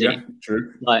crazy. Yeah,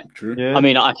 true. I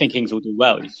mean, I think Ings will do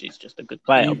well. He's just a good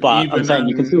player, but I'm saying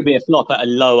you can still be a flop at a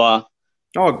lower.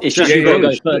 It's just you've got to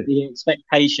go for the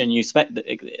expectation. You expect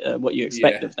what you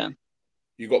expect of them.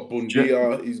 You got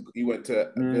Bundia. He went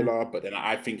to Villa, but then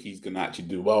I think he's going to actually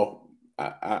do well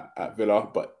at Villa.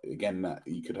 But again,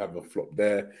 you could have a flop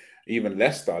there. Even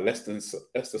Leicester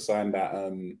signed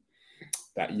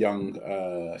that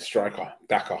young striker,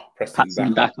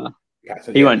 Preston Daka.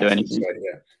 He won't do anything.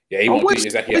 He won't do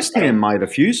exactly. West Ham made a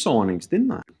few signings, didn't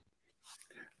they?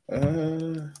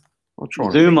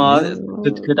 Zuma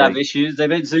could have issues. They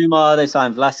made Zuma, they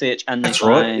signed Vlasic, and they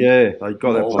signed. Yeah, they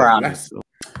got that.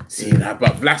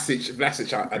 But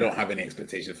Vlasic, I don't have any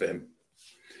expectation for him.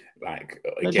 Like,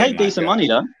 they paid decent money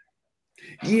though.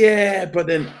 Yeah, but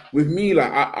then with me,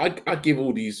 like I give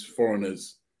all these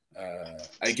foreigners.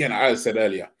 Again, as I said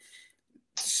earlier,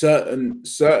 certain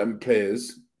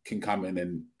players can come in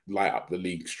and light up the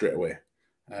league straight away.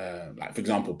 Like for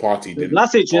example, Partey did.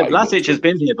 Vlasic has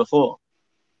been here before.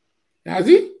 Has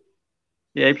he?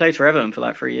 Yeah, he played for Everton for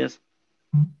like 3 years.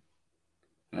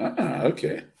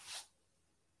 Okay.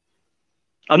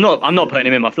 I'm not putting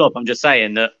him in my flop. I'm just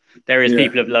saying that there is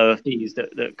people of lower fees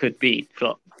that could be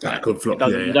flop. That could flop.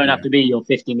 You don't have to be your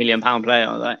 £50 million player.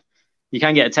 Like, you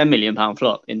can get a £10 million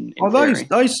flop in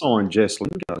they signed Jess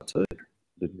Lingard too.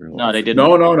 Didn't realize. No, they didn't.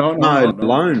 No.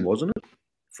 Loan, wasn't it?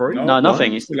 Free? No,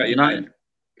 nothing. It's still at United.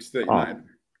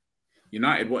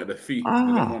 United wanted a fee. They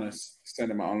didn't want to send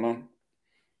him out on loan.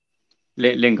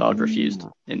 Lingard refused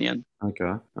in the end.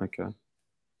 Okay.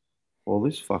 Well,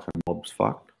 this fucking mob's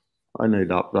fucked. They need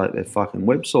to update their fucking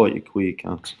website, you queer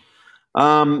cunts.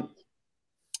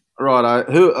 Right,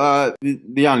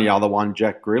 the only other one,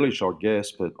 Jack Grealish, I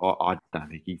guess, but I don't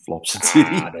think he flops at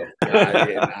City.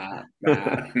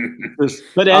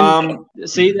 But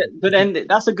then,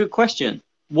 that's a good question.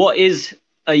 What is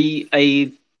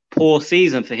a poor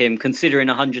season for him, considering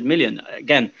 100 million?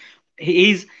 Again,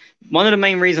 he's one of the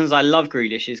main reasons I love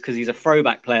Grealish is because he's a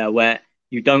throwback player where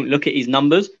you don't look at his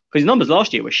numbers, because his numbers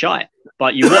last year were shite,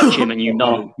 but you watch him and you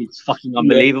know he's fucking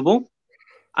unbelievable.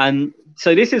 And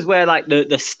so this is where like the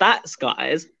stats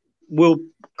guys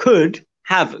could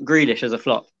have Grealish as a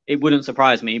flop. It wouldn't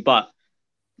surprise me, but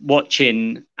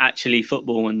watching actually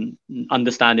football and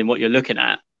understanding what you're looking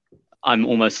at, I'm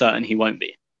almost certain he won't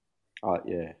be.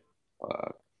 Yeah.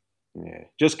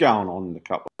 Just going on the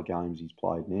couple of games he's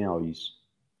played now, he's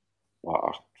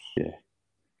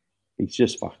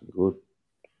just fucking good.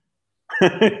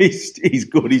 he's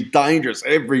good. He's dangerous.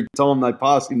 Every time they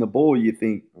pass him the ball, you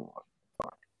think,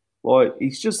 like,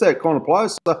 he's just that kind of player.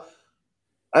 So,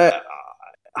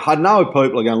 I know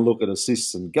people are going to look at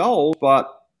assists and goals,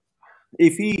 but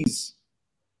if he's,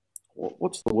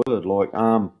 what's the word? Like,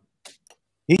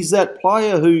 he's that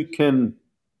player who can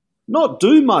not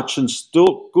do much and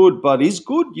still good, but is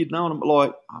good. You know what I'm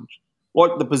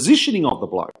like the positioning of the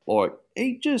bloke. Like,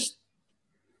 he just,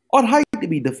 I'd hate to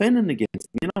be defending against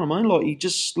him. You know what I mean? Like, he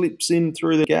just slips in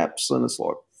through the gaps, and it's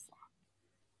like.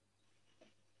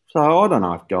 So I don't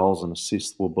know if goals and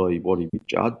assists will be what he be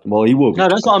judged. Well, he will. No,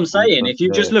 that's what I'm saying. If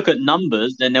you just look at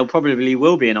numbers, then there probably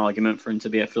will be an argument for him to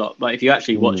be a flop. But if you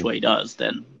actually watch what he does,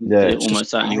 then it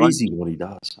almost certainly won't. Crazy what he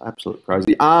does. Absolutely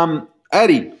crazy.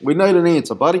 Addy, we need an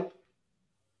answer, buddy.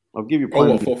 I'll give you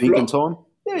plenty of thinking time.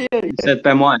 Yeah. He said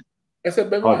Ben White. I said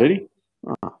Ben White. Oh, did he?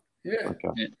 Oh. Yeah. Okay.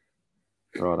 Yeah.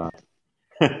 Right.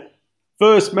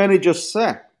 First manager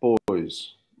sack,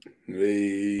 boys.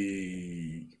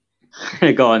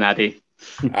 Go on, Addy.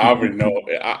 I already know.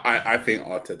 I think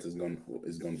Arteta's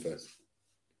gone first.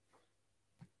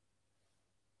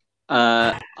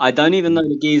 I don't even know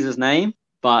the geezer's name,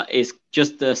 but it's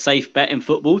just a safe bet in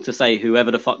football to say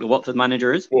whoever the fuck the Watford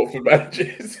manager is. Watford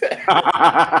manager is.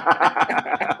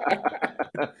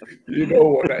 You know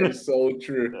what? That is so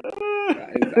true.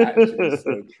 That is actually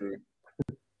so true.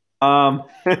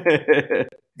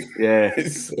 Yeah.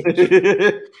 It's so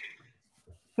true.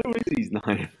 Who is his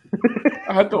name?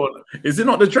 I don't. Is it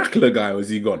not the Dracula guy, or is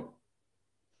he gone?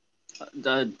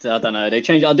 I don't know. They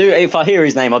changed. If I hear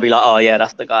his name, I'll be like, oh yeah,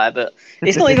 that's the guy. But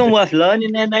it's not even worth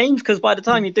learning their names because by the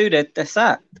time you do, they're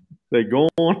sacked. They're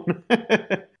gone.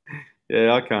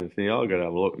 Yeah, I can't think. I've got to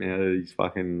have a look now who his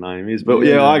fucking name is. But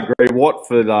yeah, I agree.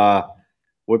 Watford,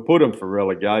 we put him for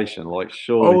relegation, like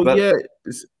surely. Oh, but, yeah.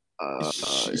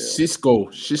 Xisco.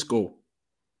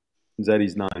 Is that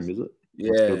his name, is it?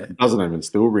 Yeah. It doesn't even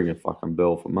still ring a fucking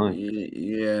bell for me.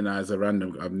 Yeah, no, it's a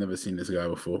random. I've never seen this guy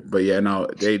before. But yeah, no,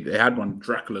 they had one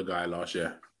Dracula guy last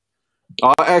year.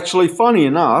 Actually, funny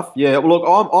enough, yeah. Look,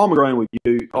 I'm agreeing with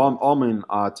you. I'm in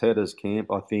Arteta's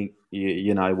camp. I think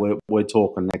we're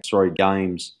talking next 3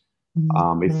 games.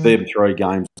 If them 3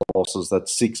 games are losses,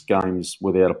 that's 6 games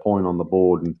without a point on the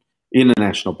board, and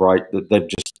international break that they're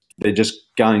just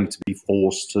going to be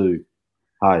forced to.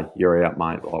 Hey, you're out,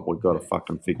 mate. Like, we've got to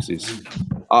fucking fix this.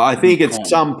 I think at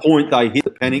some point they hit the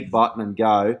panic button and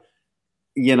go,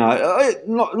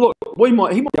 look, he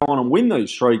might go on and win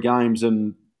these 3 games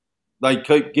and they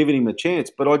keep giving him a chance.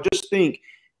 But I just think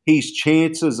his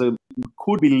chances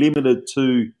could be limited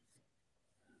to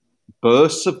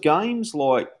bursts of games.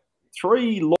 Like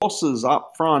 3 losses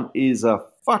up front is a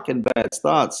fucking bad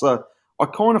start. So I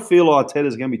kind of feel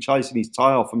Arteta's going to be chasing his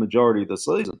tail for majority of the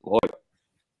season. Like,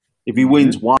 if he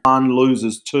wins 1,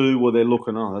 loses 2, well, they're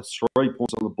looking, that's 3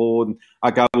 points on the board. And,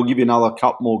 okay, we'll give you another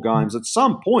couple more games. At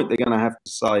some point, they're going to have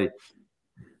to say,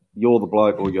 you're the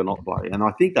bloke or you're not the bloke. And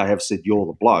I think they have said you're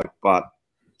the bloke, but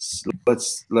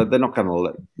they're not going to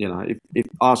let, if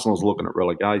Arsenal's looking at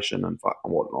relegation and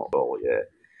fucking whatnot, well, yeah.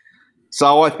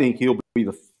 So I think he'll be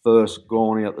the first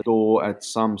gone out the door at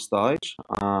some stage.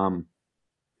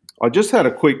 I just had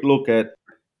a quick look at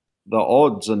the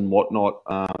odds and whatnot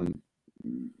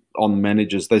on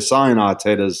managers. They're saying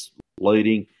Arteta's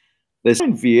leading. They're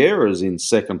saying Vieira's in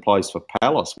second place for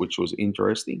Palace, which was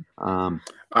interesting. For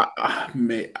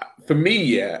me,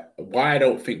 yeah, why I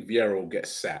don't think Vieira will get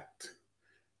sacked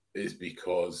is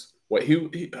because who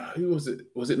was it?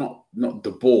 Was it not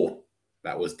De Boer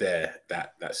that was there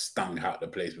that stung out the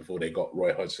place before they got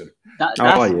Roy Hodgson? That's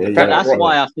why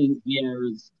I think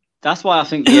Vieira's That's why I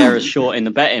think Vieira's short in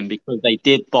the betting, because they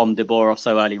did bomb De Boer off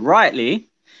so early, rightly.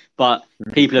 But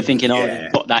people are thinking, oh,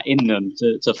 they've got that in them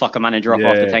to fuck a manager up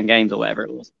after 10 games or whatever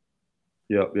it was.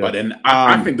 Yeah. But then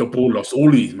I think the ball lost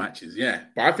all these matches, yeah.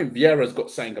 But I think Vieira's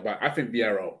got saying about. I think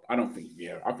Vieira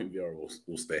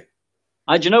will stay.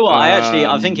 Do you know what?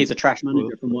 I think he's a trash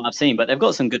manager from what I've seen, but they've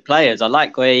got some good players. I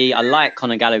like Gueye. I like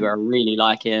Conor Gallagher. I really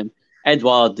like him.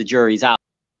 Edouard, the jury's out,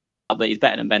 but he's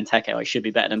better than Benteke. Or he should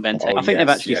be better than Benteke. I think they've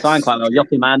actually signed quite well.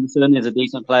 Joachim Andersen is a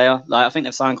decent player. I think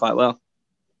they've signed quite well.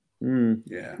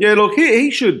 Yeah. Look, he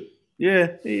should.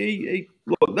 Yeah, he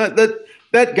look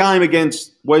that game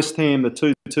against West Ham,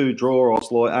 the 2-2 draw. I was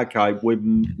like, okay,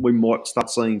 we might start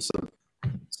seeing some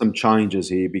changes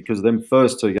here, because them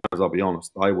first 2 games, I'll be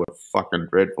honest, they were fucking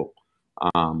dreadful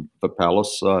for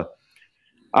Palace. So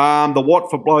the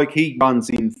Watford bloke, he runs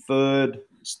in 3rd,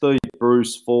 Steve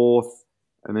Bruce 4th,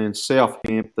 and then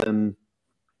Southampton,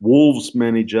 Wolves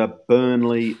manager,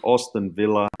 Burnley, Aston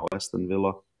Villa,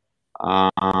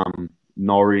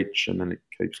 Norwich, and then it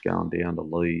keeps going down to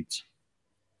Leeds.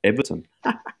 Everton.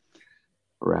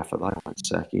 Rafa, they won't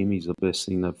sack him. He's the best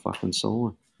thing they've fucking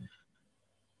signed.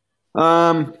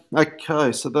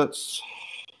 Okay, so that's...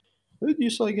 Who did you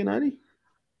say again, Addy?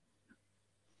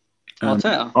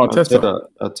 Arteta.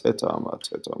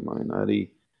 Arteta, man. Addy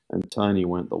and Tony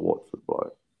went the Watford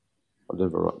bloke. I'll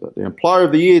never write that down. Player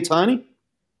of the year, Tony?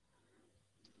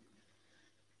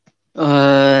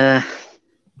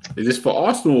 Is this for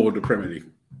Arsenal or the Premier League?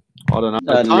 I don't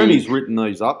know. Tony's written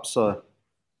these up, so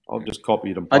I've just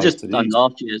copied them. I just done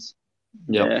last year's.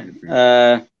 Yep.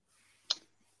 Yeah.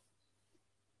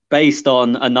 Based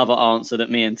on another answer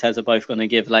that me and Tez are both going to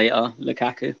give later,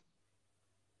 Lukaku.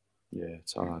 Yeah,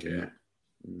 it's hard. Yeah.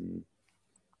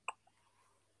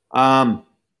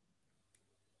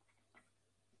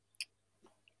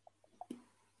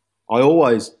 I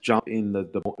always jump in the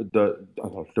De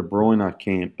Bruyne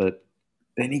camp, but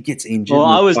then he gets injured. Well,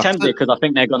 I was tempted because I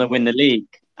think they're going to win the league,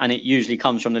 and it usually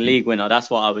comes from the league winner. That's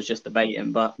what I was just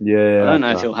debating, but I don't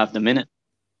know if he'll have the minute.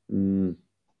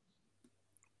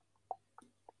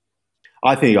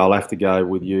 I think I'll have to go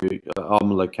with you. I'm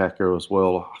Lukaku as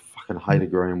well. I fucking hate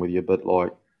agreeing with you, but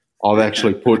like I've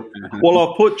actually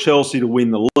I've put Chelsea to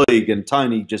win the league, and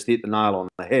Tony just hit the nail on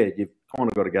the head. You've kind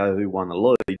of got to go who won the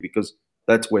league, because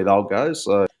that's where they'll go.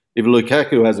 So if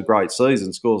Lukaku has a great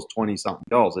season, scores 20-something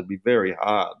goals, it'd be very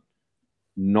hard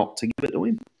not to give it to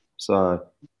him. So,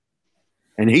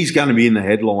 and he's going to be in the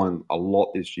headline a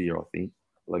lot this year, I think,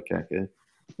 Lukaku.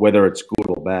 Whether it's good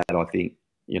or bad, I think,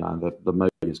 the media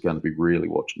is going to be really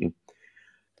watching him.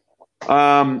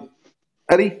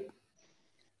 Eddie?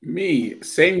 Me,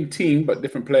 same team but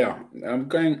different player. I'm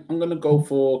going to go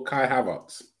for Kai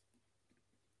Havertz.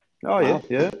 Oh yeah.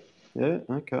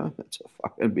 Okay, that's a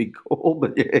fucking big call,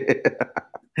 but yeah.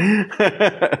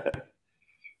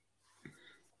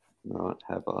 Right,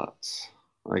 Havertz.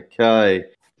 Okay,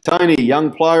 Tony,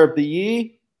 young player of the year.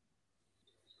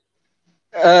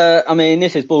 I mean,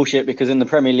 this is bullshit, because in the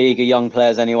Premier League, a young player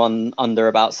is anyone under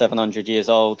about 700 years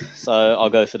old. So I'll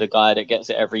go for the guy that gets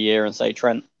it every year and say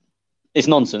Trent. It's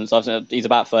nonsense. He's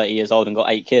about 30 years old and got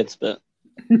 8 kids, but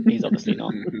he's obviously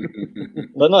not.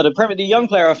 But no, the young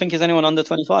player, I think, is anyone under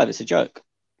 25. It's a joke.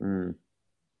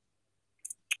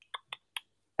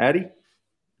 Addy?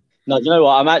 No, you know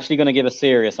what? I'm actually going to give a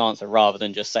serious answer rather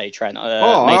than just say Trent.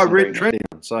 I read Trent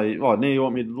down. So, now you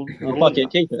want me to look? Fuck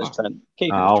it, keep it as Trent.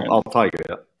 I'll take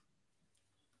it out.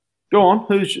 Go on.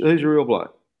 Who's your real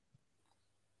bloke?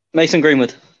 Mason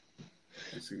Greenwood.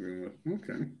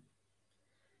 Okay.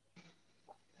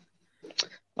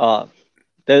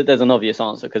 There's an obvious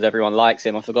answer because everyone likes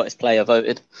him. I forgot his player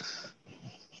voted.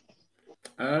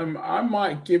 I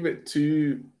might give it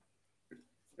to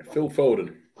Phil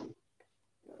Foden.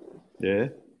 Yeah,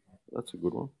 that's a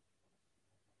good one.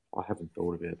 I haven't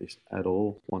thought about this at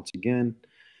all. Once again,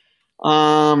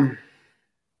 I'm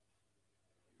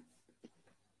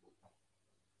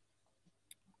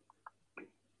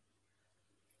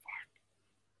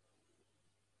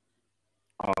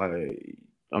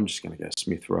just going to go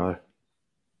Smith Rowe.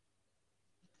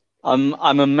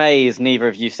 I'm amazed neither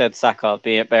of you said Saka,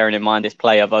 bearing in mind this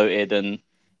player voted and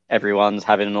everyone's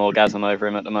having an orgasm over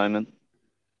him at the moment.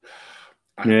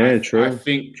 True. I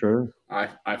think true. I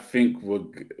think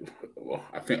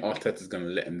Arteta's going to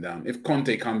let him down. If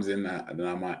Conte comes in, then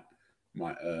I might.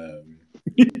 Are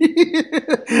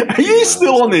you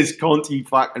still on this Conte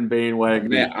fucking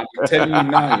bandwagon? Yeah, I'm telling you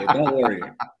now. Yeah, don't worry.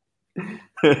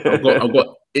 I've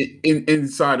got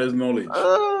insider's knowledge.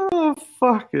 Oh,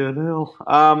 fucking hell.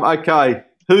 Okay.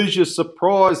 Who's your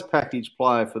surprise package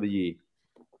player for the year?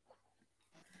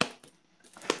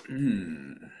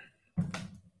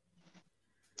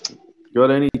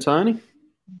 Got any, Tony?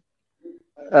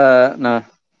 No.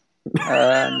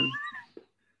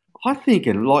 I'm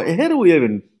thinking, like, how do we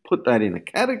even put that in a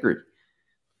category?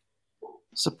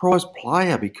 Surprise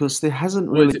player, because there hasn't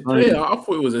Well, really is it been. player? I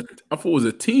thought it was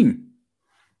a team.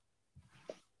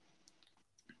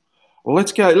 Well,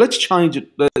 let's go. Let's change it.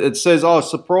 It says,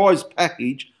 surprise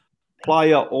package,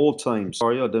 player or team.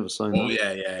 Sorry, I've never seen Oh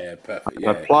that. yeah, perfect. A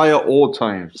Yeah. player or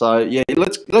team. So yeah,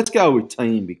 let's go with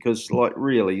team, because like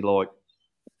really, like,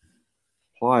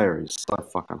 player is so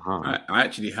fucking hard. I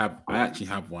actually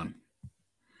have one.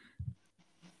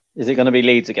 Is it going to be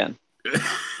Leeds again? Is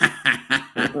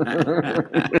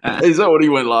that what he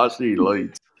went last year,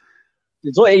 Leeds?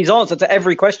 It's what his answer to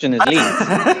every question is Leeds.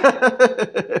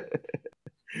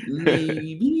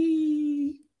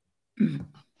 Maybe.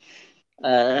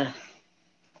 I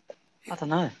don't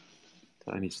know.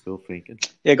 Tony's still thinking.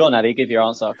 Yeah, go on, Addy. Give your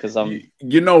answer because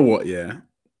You know what? Yeah,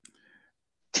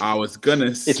 I was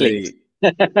gonna say Leeds.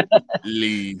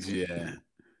 Leeds. Yeah,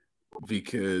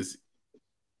 because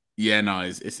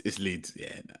it's Leeds.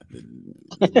 Yeah,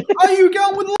 Are you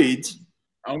going with Leeds?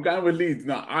 I'm going with Leeds.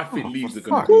 No, I think Leeds are fuck.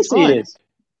 gonna. Of course he is.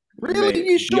 Really? Mate, Are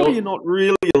you sure you're not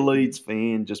really a Leeds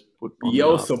fan? Just put on the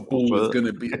Bielsa article Ball is first. going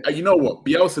to be. You know what?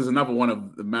 Bielsa's another one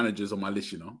of the managers on my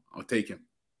list. You know, I'll take him.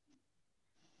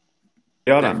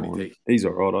 Yeah, I don't Definitely mind. take He's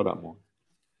all right. I don't mind.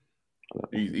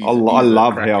 He's I a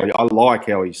love cracker. I like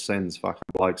how he sends fucking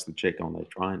blokes to check on their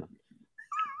trainer.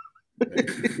 That's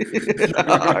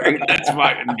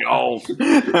fucking gold. Go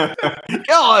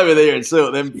over there and see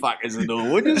what them fuckers are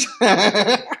doing, would you?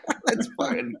 That's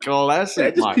fucking Yeah,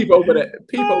 classic, just mate. peep over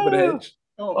the edge.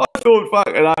 Oh. I thought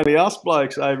fucking only us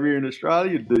blokes over here in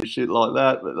Australia do shit like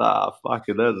that, but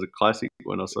fucking that was a classic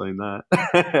when I seen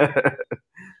that.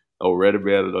 Or read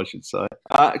about it, I should say.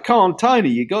 Come on, Tony,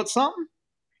 you got something?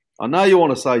 I know you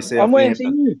want to say Southampton. I'm waiting for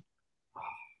you.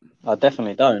 I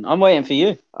definitely don't. I'm waiting for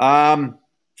you.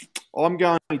 I'm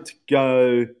going to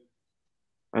go,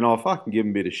 and I'll fucking give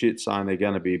them a bit of shit saying they're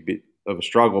going to be a bit of a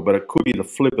struggle, but it could be the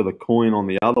flip of the coin on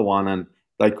the other one, and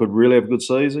they could really have a good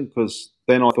season, because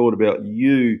then I thought about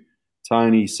you,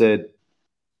 Tony, said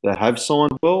they have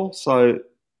signed well, so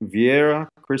Vieira,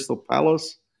 Crystal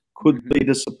Palace could be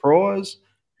the surprise.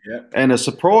 Yeah. And a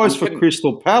surprise for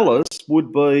Crystal Palace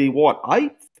would be, what,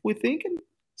 8th, we're thinking?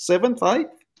 7th, 8th?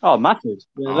 Oh, massive.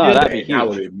 That'd be huge. That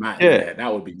would be mad. Yeah,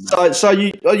 that would be mad. So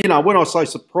you know, when I say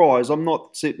surprise, I'm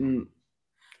not sitting...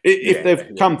 If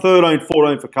they've come 13th,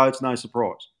 14th for coach, no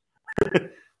surprise.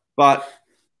 But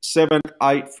 7th,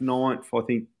 8th, 9th, I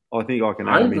think I can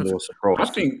add them into a surprise. I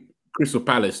think Crystal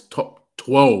Palace top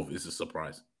 12 is a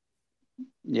surprise.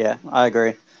 Yeah, I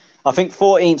agree. I think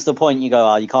 14th's the point you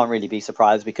go, you can't really be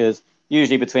surprised, because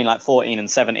usually between like 14 and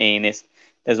 17,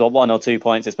 there's 1 or 2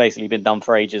 points. It's basically been done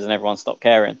for ages and everyone stopped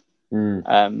caring.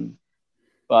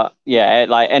 But yeah,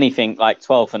 like anything like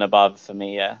 12th and above for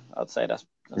me, yeah, I'd say that's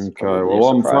okay.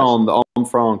 Well, I'm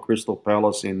throwing Crystal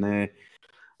Palace in there,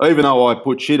 even though I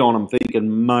put shit on them,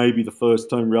 thinking maybe the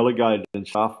first team relegated and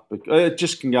stuff. But it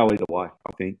just can go either way.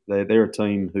 I think they're a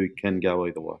team who can go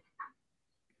either way.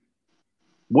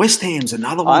 West Ham's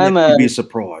another one that could be a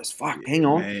surprise. Fuck, hang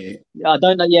on. I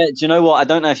don't know. Yeah, do you know what? I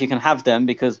don't know if you can have them,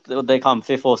 because they come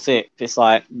 5th or 6th. It's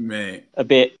like a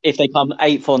bit. If they come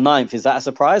 8th or 9th, is that a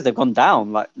surprise? They've gone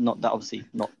down. Like, not that obviously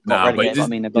not relegated. But I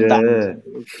mean, they've gone down.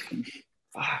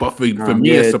 But for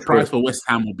me, a surprise for West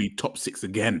Ham will be top 6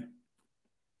 again.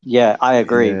 Yeah, I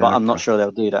agree, but I'm not sure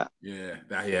they'll do that. Yeah,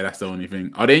 that's the only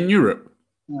thing. Are they in Europe?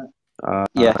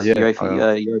 Yes, Europa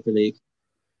League.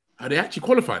 Are they actually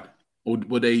qualified? Or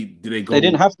were they? Did they go? They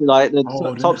didn't have to. Like the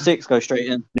top 6 go straight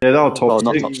in. Yeah, they were top 6.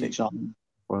 Not top 6.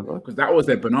 Because that was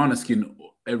their banana skin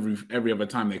every other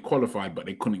time they qualified, but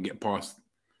they couldn't get past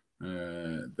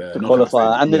the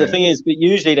qualifier. And the thing is, but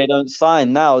usually they don't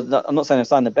sign now. I'm not saying they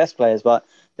sign the best players, but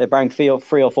they bring 3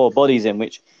 or 4 bodies in,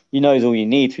 which you know is all you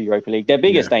need for Europa League. Their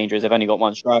biggest danger is they've only got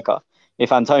one striker.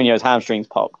 If Antonio's hamstrings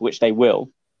pop, which they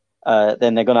will,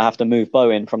 then they're going to have to move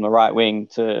Bowen from the right wing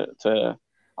to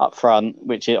up front,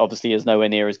 which it obviously is nowhere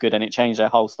near as good, and it changed their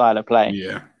whole style of play.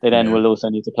 They then will also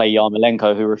need to play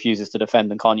Yarmolenko, who refuses to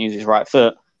defend and can't use his right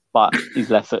foot, but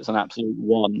his left foot's an absolute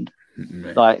wand.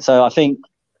 So I think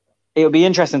it'll be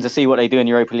interesting to see what they do in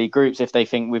Europa League groups, if they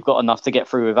think we've got enough to get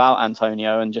through without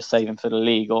Antonio and just save him for the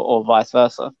league, or vice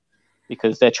versa,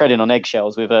 because they're treading on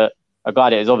eggshells with a guy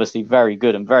that is obviously very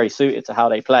good and very suited to how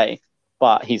they play,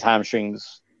 but his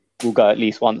hamstrings will go at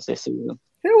least once this season.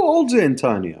 How old's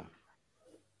Antonio?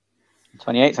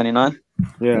 28, 29.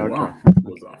 Yeah, okay. Wow. I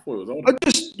thought it was old.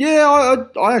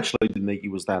 I actually didn't think he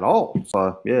was that old.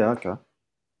 So yeah, okay.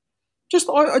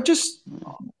 I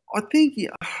think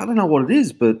I don't know what it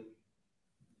is, but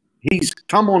he's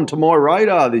come onto my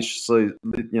radar this season,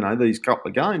 these couple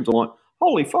of games. I'm like,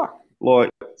 holy fuck.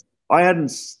 Like, I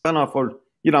don't know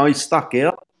if he stuck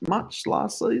out much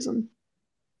last season.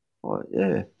 Like,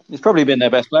 yeah. He's probably been their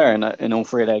best player in all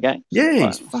three of their games. Yeah,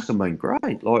 he's fucking been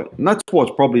great. Like, and that's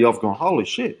what's probably I've gone, holy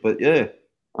shit. But yeah.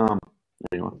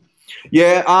 Anyway.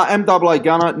 Yeah, MAA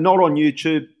Gunner, not on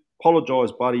YouTube.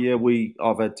 Apologise, buddy. Yeah,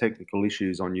 I've had technical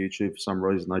issues on YouTube for some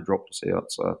reason. They dropped us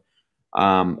out. So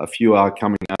a few are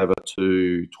coming over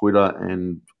to Twitter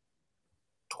and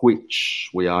Twitch.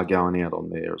 We are going out on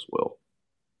there as well.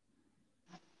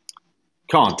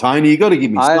 Come on, Tony, you got to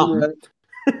give me something.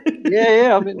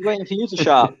 Yeah, I've been waiting for you to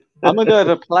shout. I'm going to go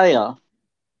over player,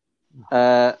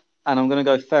 and I'm going to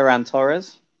go Ferran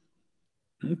Torres.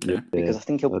 Okay. Because I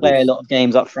think he'll play a lot of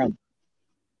games up front.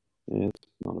 Yeah, it's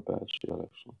not a bad shout,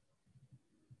 actually.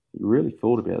 You really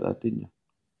thought about that, didn't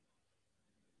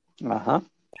you? Uh-huh.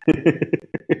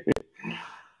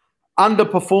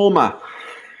 Underperformer.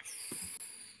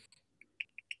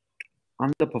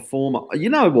 You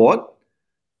know what?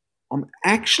 I'm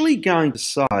actually going to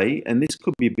say, and this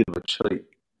could be a bit of a cheat,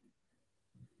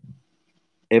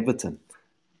 Everton.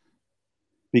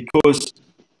 Because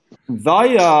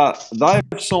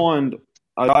they've signed,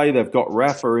 they've got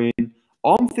Rafa in.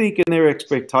 I'm thinking their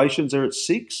expectations are at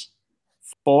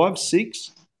 5,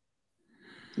 6.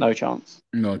 No chance.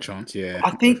 No chance, yeah.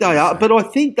 I think they are, but I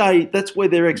think that's where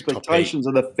their expectations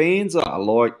of the fans are.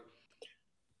 Like,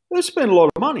 they've spent a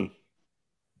lot of money.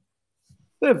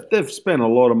 They've spent a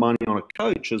lot of money on a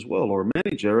coach as well, or a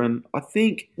manager, and I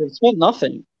think they've spent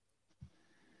nothing.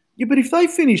 Yeah, but if they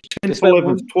finish 10th,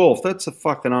 11th, 12th, that's a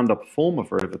fucking underperformer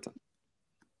for Everton.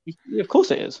 Yeah, of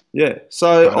course it is. Yeah,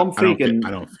 so I'm thinking.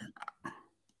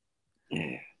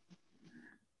 Yeah.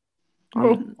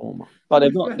 Underperformer. But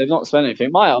they've not spent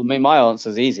anything. My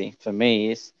answer's easy for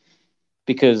me. It's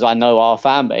because I know our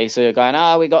fan base are going,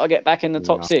 we got to get back in the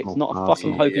top 6. Not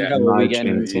fucking hoping we get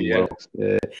in the top 6.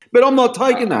 Yeah. But I'm not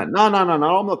taking that. No.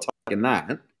 I'm not taking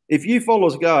that. If you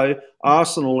fellas go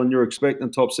Arsenal and you're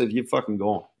expecting top 6, you're fucking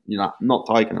gone. I'm not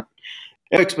taking it.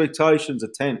 Expectations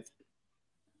are 10th.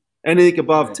 Anything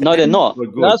above 10th. No, they're not.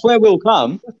 That's where we'll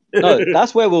come. No,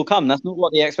 that's where we'll come. That's not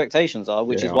what the expectations are,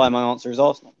 which is why my answer is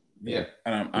Arsenal. Yeah,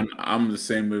 and I'm the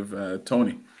same with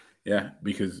Tony. Yeah,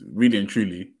 because really and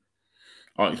truly,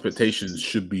 our expectations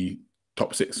should be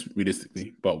top 6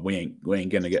 realistically, but we ain't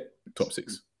gonna get top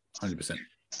 6, 100%.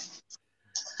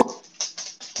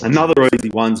 Another easy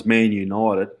one's Man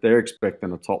United. They're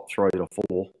expecting a top 3 to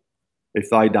 4. If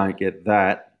they don't get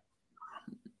that,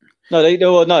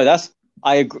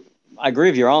 I agree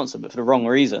with your answer, but for the wrong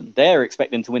reason. They're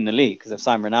expecting to win the league because they've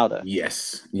signed Ronaldo.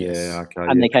 Yes. Yeah. Okay.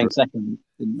 And they came second,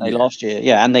 didn't they, last year?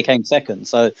 Yeah, and they came second.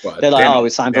 So they're like, we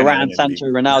signed Varane, Sancho,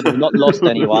 Ronaldo. We've not lost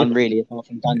anyone really apart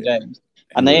from Dan James,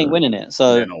 and they ain't winning it.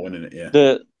 So they're not winning it.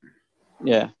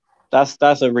 Yeah.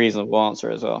 That's a reasonable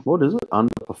answer as well. What is it?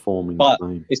 Underperforming. But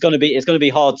it's gonna be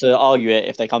hard to argue it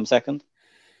if they come second.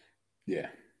 Yeah.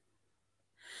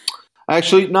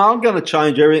 Actually, no, I'm going to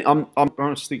change everything. I'm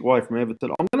going to stick away from Everton.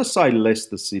 I'm going to say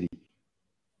Leicester City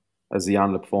as the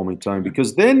underperforming team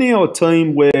because they're now a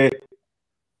team where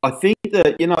I think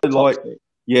that,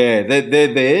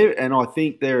 they're there, and I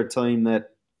think they're a team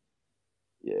that,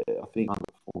 I think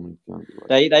underperforming.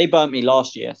 They burnt me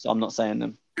last year, so I'm not saying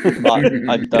them. But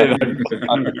I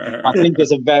think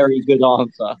it's a very good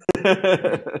answer.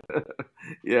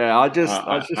 Yeah, I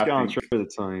was just going through the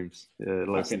teams. Yeah,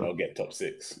 I think they'll get top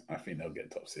 6.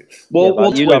 Well,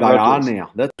 that's where they are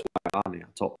now. That's where they are now.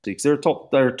 Top 6. They're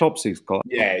a top 6 club.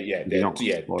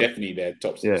 Definitely they're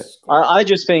top 6. Yeah. I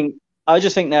just think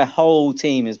their whole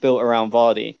team is built around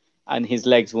Vardy, and his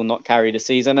legs will not carry the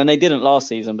season. And they didn't last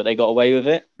season, but they got away with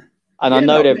it. And I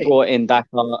know they've brought in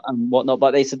Dakar and whatnot,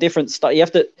 but it's a different style. They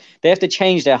have to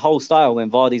change their whole style when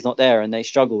Vardy's not there, and they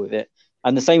struggle with it.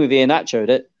 And the same with Iheanacho.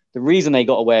 That the reason they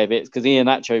got away with it is because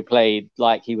Iheanacho played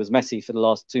like he was Messi for the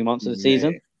last 2 months of the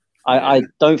season. I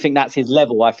don't think that's his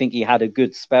level. I think he had a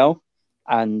good spell,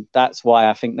 and that's why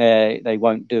I think they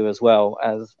won't do as well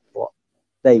as what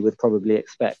they would probably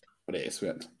expect.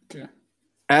 Yeah.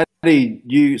 Addy,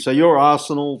 you're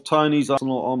Arsenal. Tony's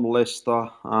Arsenal. I'm Leicester.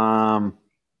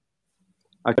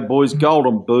 Okay, boys,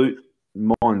 golden boot.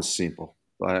 Mine's simple,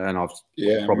 and I've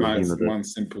probably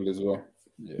mine's simple as well.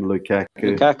 Yeah.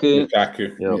 Lukaku.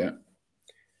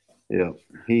 Yeah,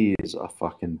 he is a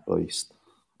fucking beast,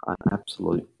 an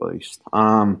absolute beast.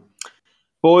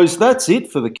 Boys, that's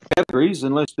it for the categories.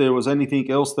 Unless there was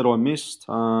anything else that I missed.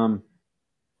 I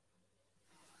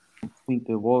think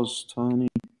there was, Tony.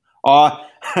 Me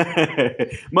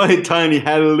and Tony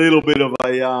had a little bit of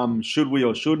a should we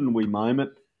or shouldn't we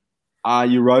moment.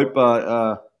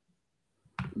 Europa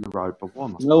Europa. Why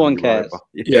am I No one saying cares.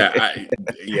 Europa?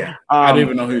 Yeah. I don't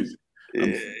even know who's.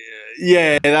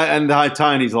 Yeah, and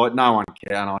Tony's like, no one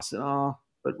cares. And I said, oh,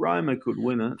 but Roma could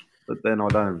win it. But then I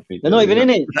don't think They're not even in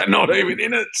it. They're not even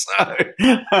in it. So,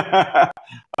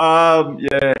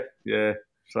 yeah.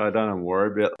 So don't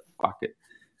worry about it.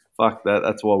 Fuck that.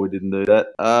 That's why we didn't do that.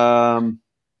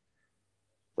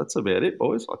 That's about it,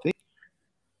 boys. I think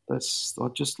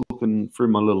I'm just looking through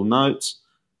my little notes.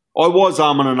 I was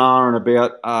umming and ahhing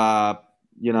about,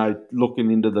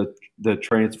 looking into the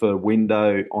transfer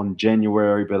window on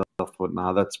January, but I thought,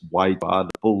 no, that's way too hard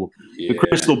to pull. Yeah. The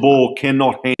crystal ball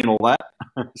cannot handle that.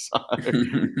 So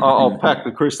I'll pack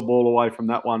the crystal ball away from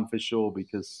that one for sure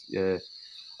because, yeah.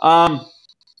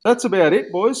 That's about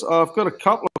it, boys. I've got a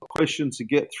couple of questions to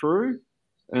get through,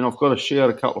 and I've got to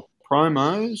shout a couple of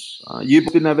promos. You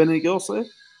didn't have anything else there?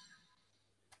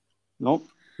 Nope.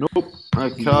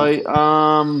 Okay.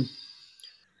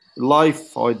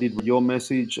 Leif, I did with your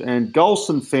message. And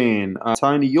Golson fan,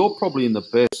 Tony, you're probably in the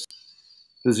best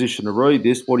position to read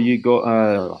this. What do you got?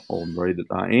 I'll read it.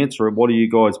 Answer it. What do you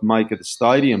guys make of the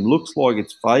stadium? Looks like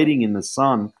it's fading in the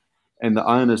sun, and the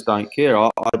owners don't care. I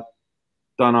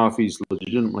don't know if he's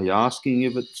legitimately asking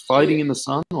if it's fading in the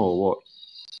sun or what.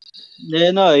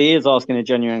 Yeah, no, he is asking a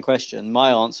genuine question.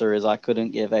 My answer is I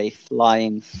couldn't give a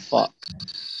flying fuck.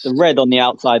 The red on the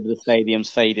outside of the stadium's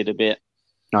faded a bit.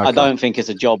 Okay. I don't think it's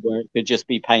a job where it could just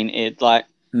be painted. Like,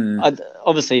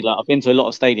 obviously, like I've been to a lot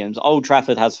of stadiums. Old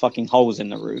Trafford has fucking holes in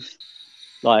the roof.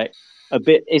 Like, a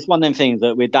bit. It's one of them things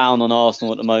that we're down on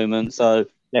Arsenal at the moment, so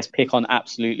let's pick on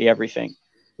absolutely everything.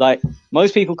 Like,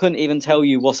 most people couldn't even tell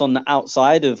you what's on the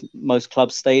outside of most club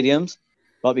stadiums.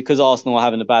 But because Arsenal are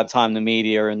having a bad time, the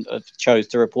media and chose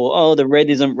to report, oh, the red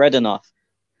isn't red enough.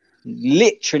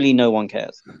 Literally no one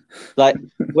cares. Like,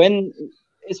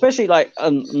 especially like,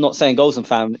 I'm not saying Golson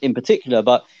fan in particular,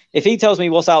 but if he tells me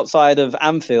what's outside of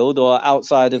Anfield or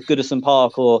outside of Goodison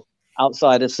Park or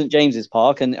outside of St James's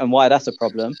Park and why that's a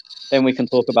problem, then we can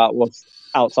talk about what's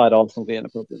outside Arsenal being a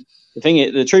problem.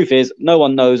 The truth is, no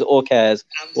one knows or cares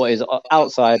what is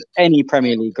outside any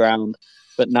Premier League ground,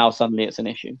 but now suddenly it's an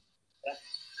issue.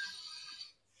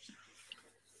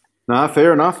 No,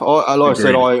 fair enough. I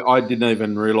said, I didn't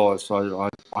even realise. So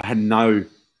I had no.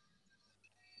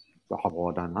 I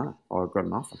don't know. I've got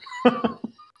nothing.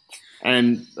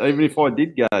 And even if I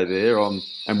did go there,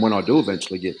 and when I do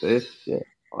eventually get there,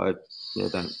 I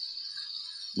don't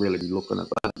really be looking at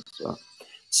that. So.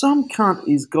 Some cunt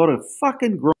has got a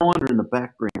fucking grinder in the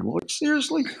background. Like,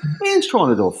 seriously? Man's trying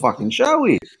to do a fucking show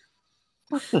here.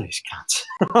 Fuck these cunts.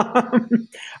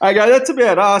 Okay, that's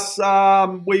about us.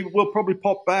 We will probably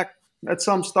pop back at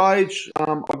some stage.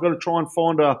 I've got to try and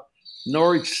find a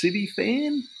Norwich City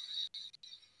fan,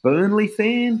 Burnley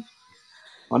fan.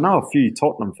 I know a few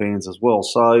Tottenham fans as well.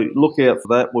 So look out for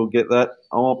that. We'll get that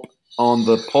up on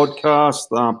the podcast,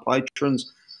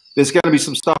 patrons. There's going to be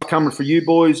some stuff coming for you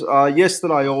boys.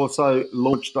 Yesterday, I also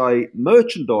launched a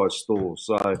merchandise store.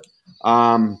 So,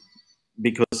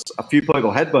 because a few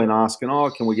people had been asking,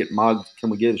 can we get mugs? Can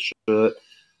we get a shirt?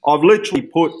 I've literally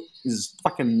put there's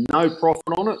fucking no profit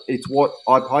on it. It's what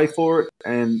I pay for it,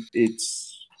 and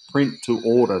it's print to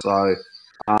order. So,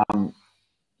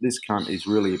 this cunt is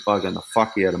really bugging the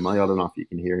fuck out of me. I don't know if you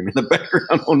can hear him in the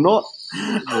background or not.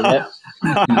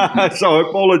 Yeah. So I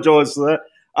apologise for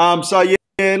that. So,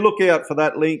 yeah, look out for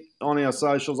that link on our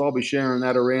socials. I'll be sharing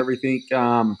that around everything.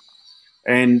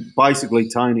 And basically,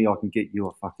 Tony, I can get you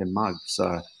a fucking mug.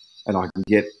 So, and I can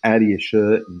get Addy a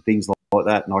shirt and things like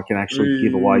that. And I can actually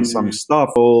give away some stuff.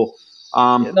 Or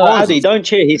no, Addy, don't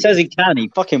cheer. He says he can. He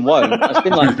fucking won't. It's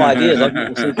been like 5 years.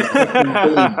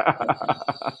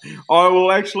 I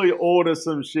will actually order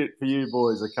some shit for you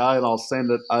boys, okay? And I'll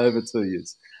send it over to you.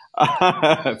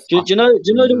 Do you know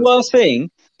the worst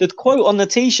thing? The quote on the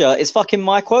T-shirt is fucking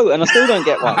my quote, and I still don't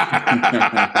get one.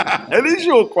 It is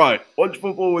your quote. Watch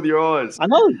football with your eyes. I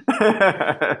know.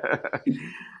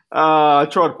 I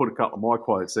tried to put a couple of my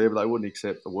quotes there, but they wouldn't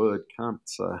accept the word cunt.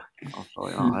 So I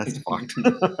thought, that's fucked.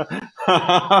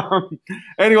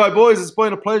 Anyway, boys, it's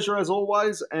been a pleasure as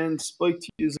always, and speak to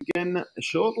you again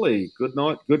shortly. Good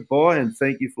night, goodbye, and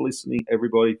thank you for listening,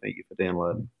 everybody. Thank you for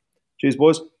downloading. Cheers,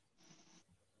 boys.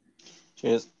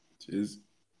 Cheers. Cheers.